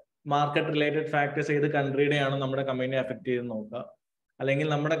market related factors ഏത് കൺട്രിയുടെയാണ് നമ്മുടെ കമ്പനിയെ അഫക്ട് ചെയ്ത് നോക്കുക. അല്ലെങ്കിൽ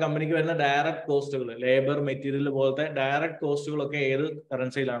നമ്മുടെ കമ്പനിക്ക് വരുന്ന ഡയറക്റ്റ് കോസ്റ്റുകൾ, ലേബർ, മെറ്റീരിയൽ പോലത്തെ ഡയറക്റ്റ് കോസ്റ്റുകളൊക്കെ ഏത്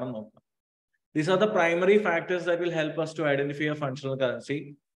കറൻസിയിലാണെന്ന് നോക്കുക. These are the primary factors that will help us to identify a functional currency.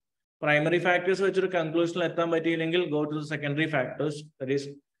 Primary factors വെച്ചൊരു കൺക്ലൂഷനിൽ എത്താൻ പറ്റിയില്ലെങ്കിൽ go to the secondary factors, that is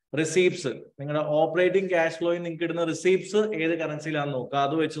receipts. നിങ്ങളുടെ ഓപ്പറേറ്റിംഗ് ക്യാഷ് ഫ്ലോയിൽ നിങ്ങൾക്ക് ഇടുന്ന റിസീപ്റ്റ്സ് ഏത് കറൻസിയിലാണെന്ന് നോക്കുക.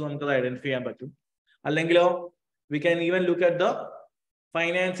 അത് വെച്ച് നമുക്കത് ഐഡന്റിഫൈ ചെയ്യാൻ പറ്റും. അല്ലെങ്കിലോ we can even look at the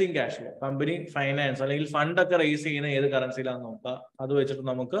financing cash flow. Company finance അല്ലെങ്കിൽ ഫണ്ട് ഒക്കെ റേസ് ചെയ്യുന്ന ഏത് കറൻസിയിലാണെന്ന് നോക്കുക. അത് വെച്ചിട്ട്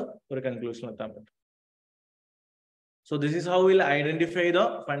നമുക്ക് ഒരു കൺക്ലൂഷനിൽ എത്താൻ പറ്റും. So this is how we'll identify the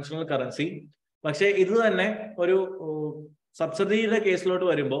functional currency. പക്ഷേ ഇത് തന്നെ ഒരു സബ്സിഡറിയുടെ കേസിലോട്ട്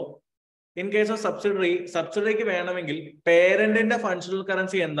വരുമ്പോൾ, ഇൻ കേസ് ഓഫ് സബ്സിഡറിക്ക് വേണമെങ്കിൽ പേരന്റിന്റെ ഫങ്ഷണൽ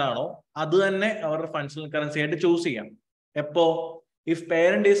കറൻസി എന്താണോ അത് തന്നെ അവരുടെ ഫങ്ഷണൽ കറൻസി ആയിട്ട് ചൂസ് ചെയ്യാം. എപ്പോ? If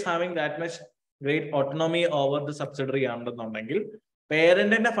parent is having that much great autonomy over the subsidiary ആണെന്നുണ്ടെങ്കിൽ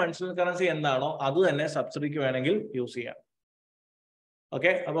പേരന്റിന്റെ ഫങ്ഷണൽ കറൻസി എന്താണോ അത് തന്നെ സബ്സിഡിക്ക് വേണമെങ്കിൽ യൂസ് ചെയ്യാം.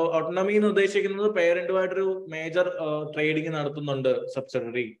 ഓക്കെ, അപ്പോൾ ഓട്ടോണമി എന്ന് ഉദ്ദേശിക്കുന്നത് പേരന്റുമായിട്ടൊരു മേജർ ട്രേഡിങ് നടത്തുന്നുണ്ട്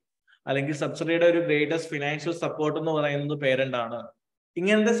സബ്സിഡറി, അല്ലെങ്കിൽ സബ്സിഡിയുടെ ഒരു ഗ്രേറ്റസ്റ്റ് ഫിനാൻഷ്യൽ സപ്പോർട്ട് എന്ന് പറയുന്നത് പേരന്റ് ആണ്.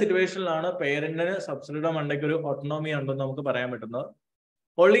 ഇങ്ങനത്തെ സിറ്റുവേഷനിലാണ് പേരന്റിന് സബ്സിഡിയുടെ മണ്ടയ്ക്ക് ഒരു ഓട്ടോണമി ഉണ്ടെന്ന് നമുക്ക് പറയാൻ പറ്റുന്നത്.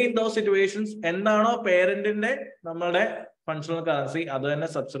 ഓൺലി ഇൻ ദോസ് സിറ്റുവേഷൻസ് എന്താണോ പേരന്റിന്റെ നമ്മുടെ ഫങ്ഷണൽ കറൻസി അത് തന്നെ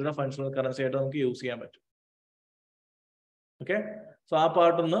സബ്സിഡിയുടെ ഫങ്ഷണൽ കറൻസി ആയിട്ട് നമുക്ക് യൂസ് ചെയ്യാൻ പറ്റും. ഓക്കെ, സോ ആ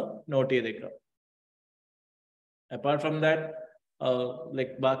പാർട്ടൊന്ന് നോട്ട് ചെയ്തേക്കുക. അപ്പാർട്ട് ഫ്രം ദാറ്റ്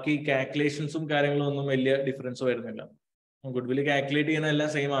ലൈക് ബാക്കി കാൽക്കുലേഷൻസും കാര്യങ്ങളും ഒന്നും വലിയ ഡിഫറൻസ് വരുന്നില്ല. ഗുഡ് വിൽ കാൽക്കുലേറ്റ് ചെയ്യുന്ന എല്ലാം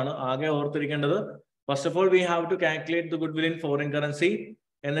സെയിം ആണ്. ആകെ ഓർത്തിരിക്കേണ്ടത് first of all we have to calculate the good will in foreign currency,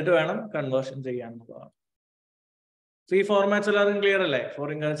 എന്നിട്ട് വേണം കൺവേർഷൻ ചെയ്യാൻ എന്നുള്ളതാണ്. സോ ഈ ഫോർമാറ്റ്സ് എല്ലാവരും ക്ലിയർ അല്ലേ?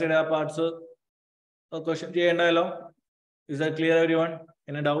 ഫോറിൻ കറൻസിയുടെ ആ parts question ചെയ്യേണ്ടല്ലോ. Is that clear everyone?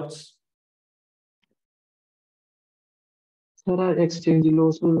 Any doubts? Sir exchange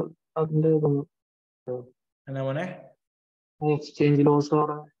loss അതിന്റെ എന്നാ മോനെ? എക്സ്ചേഞ്ച് ലോസ്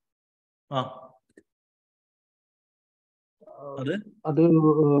അത്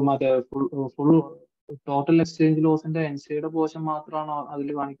മറ്റേ ഫുൾ ടോട്ടൽ എക്സ്ചേഞ്ച് ലോസിന്റെ NCA-യുടെ പോർഷൻ മാത്രമാണോ അതിൽ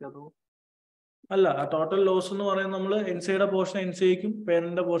കാണിക്കാത്തോ? അല്ല, ആ ടോട്ടൽ ലോസ് എന്ന് പറയുന്നത് നമ്മൾ NCA-യുടെ പോർഷൻ NCA-ക്കും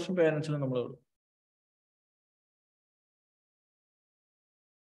പേരന്റിന്റെ പോർഷൻ പേരന്റ്സിനും നമ്മൾ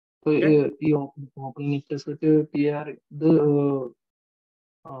ഈ ഓപ്പണിംഗ് നെറ്റ് അസറ്റ് PR ഇത്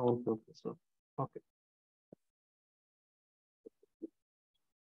ഓക്കെ സർ. ഓക്കെ,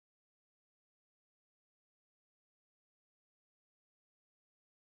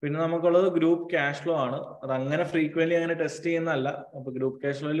 പിന്നെ നമുക്കുള്ളത് ഗ്രൂപ്പ് ക്യാഷ് ഫ്ലോ ആണ്. അത് അങ്ങനെ ഫ്രീക്വന്റ്ലി അങ്ങനെ ടെസ്റ്റ് ചെയ്യുന്നതല്ല. അപ്പൊ ഗ്രൂപ്പ്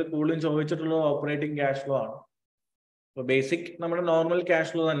ക്യാഷ് ഫ്ലോയിൽ കൂടുതലും ചോദിച്ചിട്ടുള്ളത് ഓപ്പറേറ്റിംഗ് ക്യാഷ് ഫ്ലോ ആണ്. അപ്പൊ ബേസിക് നമ്മുടെ നോർമൽ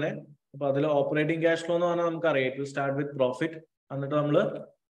ക്യാഷ് ഫ്ലോ തന്നെ. അപ്പൊ അതിൽ ഓപ്പറേറ്റിംഗ് ക്യാഷ് ഫ്ലോ എന്ന് പറഞ്ഞാൽ നമുക്കറിയാം, ടു സ്റ്റാർട്ട് വിത്ത് പ്രോഫിറ്റ്, എന്നിട്ട് നമ്മൾ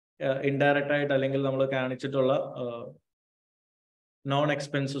ഇൻഡയറക്റ്റ് ആയിട്ട് അല്ലെങ്കിൽ നമ്മൾ കാണിച്ചിട്ടുള്ള non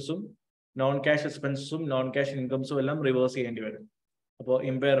എക്സ്പെൻസസും non cash എക്സ്പെൻസസും non cash ഇൻകംസും എല്ലാം റിവേഴ്സ് ചെയ്യേണ്ടി വരും. അപ്പോൾ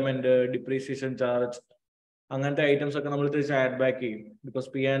ഇമ്പയർമെന്റ്, ഡിപ്രീസിയേഷൻ ചാർജ്, അങ്ങനത്തെ ഐറ്റംസ് ഒക്കെ നമ്മൾ തിരിച്ച് ആഡ് ബാക്ക് ചെയ്യും. ബിക്കോസ്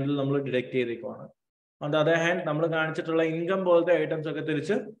പി ആൻഡിൽ നമ്മൾ deduct ചെയ്തേക്കുവാണ്. On the other hand നമ്മൾ കാണിച്ചിട്ടുള്ള ഇൻകം പോലത്തെ ഐറ്റംസ് ഒക്കെ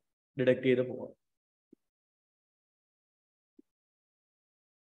തിരിച്ച് ഡിഡക്ട് ചെയ്ത് പോകാം.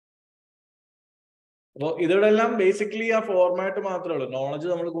 അപ്പോൾ ഇതിവിടെ എല്ലാം ബേസിക്കലി ആ ഫോർമാറ്റ് മാത്രമേ ഉള്ളൂ. നോളജ്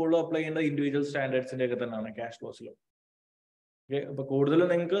നമ്മൾ കൂടുതൽ അപ്ലൈ ചെയ്യേണ്ട ഇൻഡിവിജ്വൽ സ്റ്റാൻഡേർഡ്സിന്റെ ഒക്കെ തന്നെയാണ് ക്യാഷ് ഫ്ലോസിൽ. ഓക്കെ, അപ്പൊ കൂടുതലും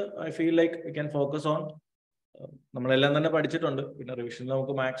നിങ്ങൾക്ക് I feel like you can focus on, നമ്മളെല്ലാം തന്നെ പഠിച്ചിട്ടുണ്ട്. പിന്നെ റിവിഷനിൽ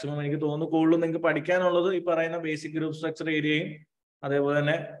നമുക്ക് മാക്സിമം എനിക്ക് തോന്നുന്നു കൂടുതലും നിങ്ങൾക്ക് പഠിക്കാനുള്ളത് ഈ പറയുന്ന ബേസിക് ഗ്രൂപ്പ് സ്ട്രക്ചർ ഏരിയയും അതേപോലെ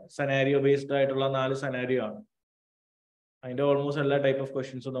തന്നെ സെനാരിയോ ബേസ്ഡ് ആയിട്ടുള്ള 4 സെനാരിയോ ആണ്. അതിന്റെ ഓൾമോസ്റ്റ് എല്ലാ ടൈപ്പ് ഓഫ്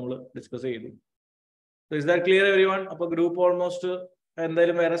ക്വസ്റ്റ്യൻസും നമ്മൾ ഡിസ്കസ് ചെയ്തു. Is that clear everyone? അപ്പൊ ഗ്രൂപ്പ് ഓൾമോസ്റ്റ്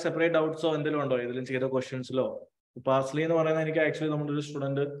എന്തെങ്കിലും വേറെ സെപ്പറേറ്റ് ഡൗട്ട്സോ എന്തെങ്കിലും ഉണ്ടോ ഇതിലും ചെയ്ത ക്വസ്റ്റ്യൻസിലോ? പാർസ്ലി എന്ന് പറയുന്നത് എനിക്ക് ആക്ച്വലി നമ്മുടെ ഒരു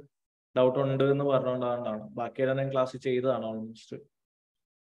സ്റ്റുഡന്റ് ഡൗട്ട് ഉണ്ട് എന്ന് പറഞ്ഞുകൊണ്ടാണ്. ബാക്കിയെല്ലാം ഞാൻ ക്ലാസ്സിൽ ചെയ്തതാണ് ഓൾമോസ്റ്റ്.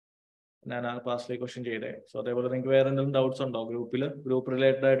 ഞാൻ ആ പാർസ്ലി ക്വസ്റ്റ്യൻ ചെയ്തേ. സോ അതേപോലെ നിങ്ങൾക്ക് വേറെ എന്തെങ്കിലും ഡൗട്ട്സ് ഉണ്ടോ ഗ്രൂപ്പ്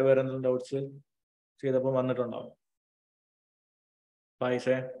റിലേറ്റഡ് ആയിട്ട് വേറെ എന്തെങ്കിലും ഡൗട്ട്സ് ചെയ്തപ്പോൾ വന്നിട്ടുണ്ടോ?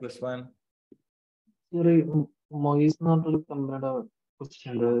 പായിസേ, റിസ്വാൻ? മൊയ്സ് എന്ന് പറഞ്ഞൊരു കമ്പനിയുടെ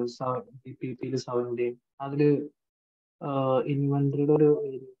ക്വസ്റ്റ്യൻ ഉണ്ട് 70. അതില് ഇൻവെന്ററിയുടെ ഒരു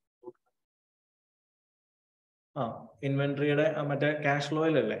ഇൻവെന്ററിയുടെ മറ്റേ ക്യാഷ്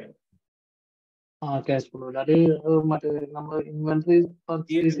ഫ്ലോയിലല്ലേ? ക്യാഷ് ഫ്ലോ അത് മറ്റേ നമ്മൾ ഇൻവെന്ററി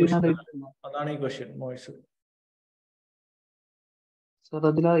പർച്ചേസ് ചെയ്യുന്ന അതാണ് ഈ ക്വസ്റ്റ്യൻ മോയ്സ്. സാർ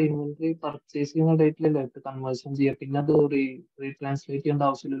അതിൽ ആ ഇൻവെന്ററി പർച്ചേസ് ചെയ്യുന്ന ഡേറ്റിലല്ലേ കൺവേർഷൻ ചെയ്യുക, പിന്നെ അത് റീട്രാൻസ്ലേറ്റ് ചെയ്യേണ്ട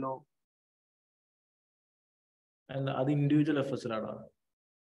ആവശ്യമില്ലല്ലോ? അത് ഇൻഡിവിജ്വൽ എഫ്എസിലാണ്.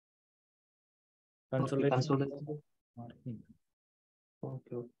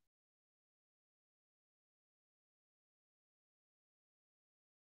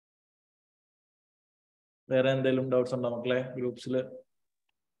 വേറെ എന്തെങ്കിലും ഡൗട്ട്സ് ഉണ്ടോ മക്കളെ ഗ്രൂപ്പ്സിൽ?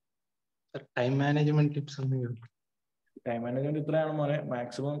 Time management tips. Time management ഇത്രയാണ് മോനെ.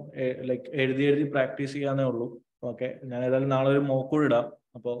 മാക്സിമം ലൈക്ക് എഴുതി പ്രാക്ടീസ് ചെയ്യാന്നേ ഉള്ളൂ. ഓക്കെ, ഞാൻ ഏതായാലും നാളെ ഒരു മോക്ക് കൂടെ ഇടാം.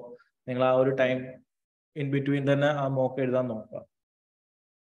 അപ്പോൾ നിങ്ങൾ ആ ഒരു ടൈം ഇൻ ബിറ്റ്വീൻ തന്നെ ആ മോക്ക് എഴുതാൻ നോക്കാം.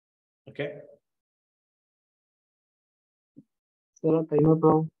 ഓക്കെ,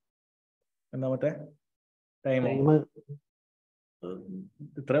 എന്താ മറ്റേ ടൈമോ?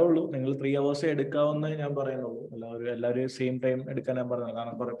 ഇത്രേ ഉള്ളൂ. നിങ്ങൾ 3 hours എടുക്കാവുന്ന ഞാൻ പറയുന്നുള്ളൂ. എല്ലാവരും സെയിം ടൈം എടുക്കാൻ ഞാൻ പറഞ്ഞത്.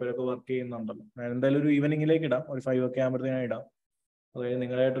 കാരണം കുറെ പേരൊക്കെ വർക്ക് ചെയ്യുന്നുണ്ടല്ലോ. ഞാൻ എന്തായാലും ഒരു ഈവനിങ്ങിലേക്ക് ഇടാം. ഒരു 5 ഒക്കെ ആകുമ്പോഴത്തേക്കും ഞാൻ ഇടാം. അത് കഴിഞ്ഞ്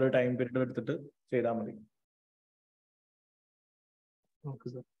നിങ്ങളായിട്ടൊരു ടൈം പീരീഡ് എടുത്തിട്ട് ചെയ്താൽ മതി.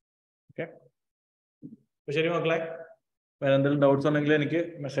 ഓക്കെ, അപ്പൊ ശരി മക്കളെ, വേറെ എന്തെങ്കിലും ഡൗട്ട്സ് ഉണ്ടെങ്കിൽ എനിക്ക്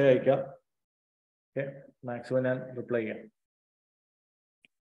മെസ്സേജ് അയക്കാം. ഓക്കെ, മാക്സിമം ഞാൻ റിപ്ലൈ ചെയ്യാം.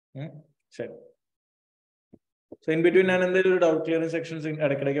 ശരി. സോ ഇൻ ബിറ്റ്വീൻ ഞാൻ എന്തെങ്കിലും ഒരു ഡൗട്ട് ക്ലിയറിംഗ് സെക്ഷൻസ്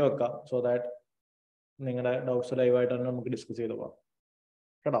ഇടയ്ക്കിടയ്ക്ക് വെക്കാം. സോ ദാറ്റ് നിങ്ങളുടെ ഡൗട്ട്സ് ലൈവായിട്ട് തന്നെ നമുക്ക് ഡിസ്കസ് ചെയ്ത് പോകാം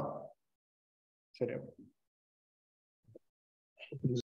കേട്ടോ. ശരി.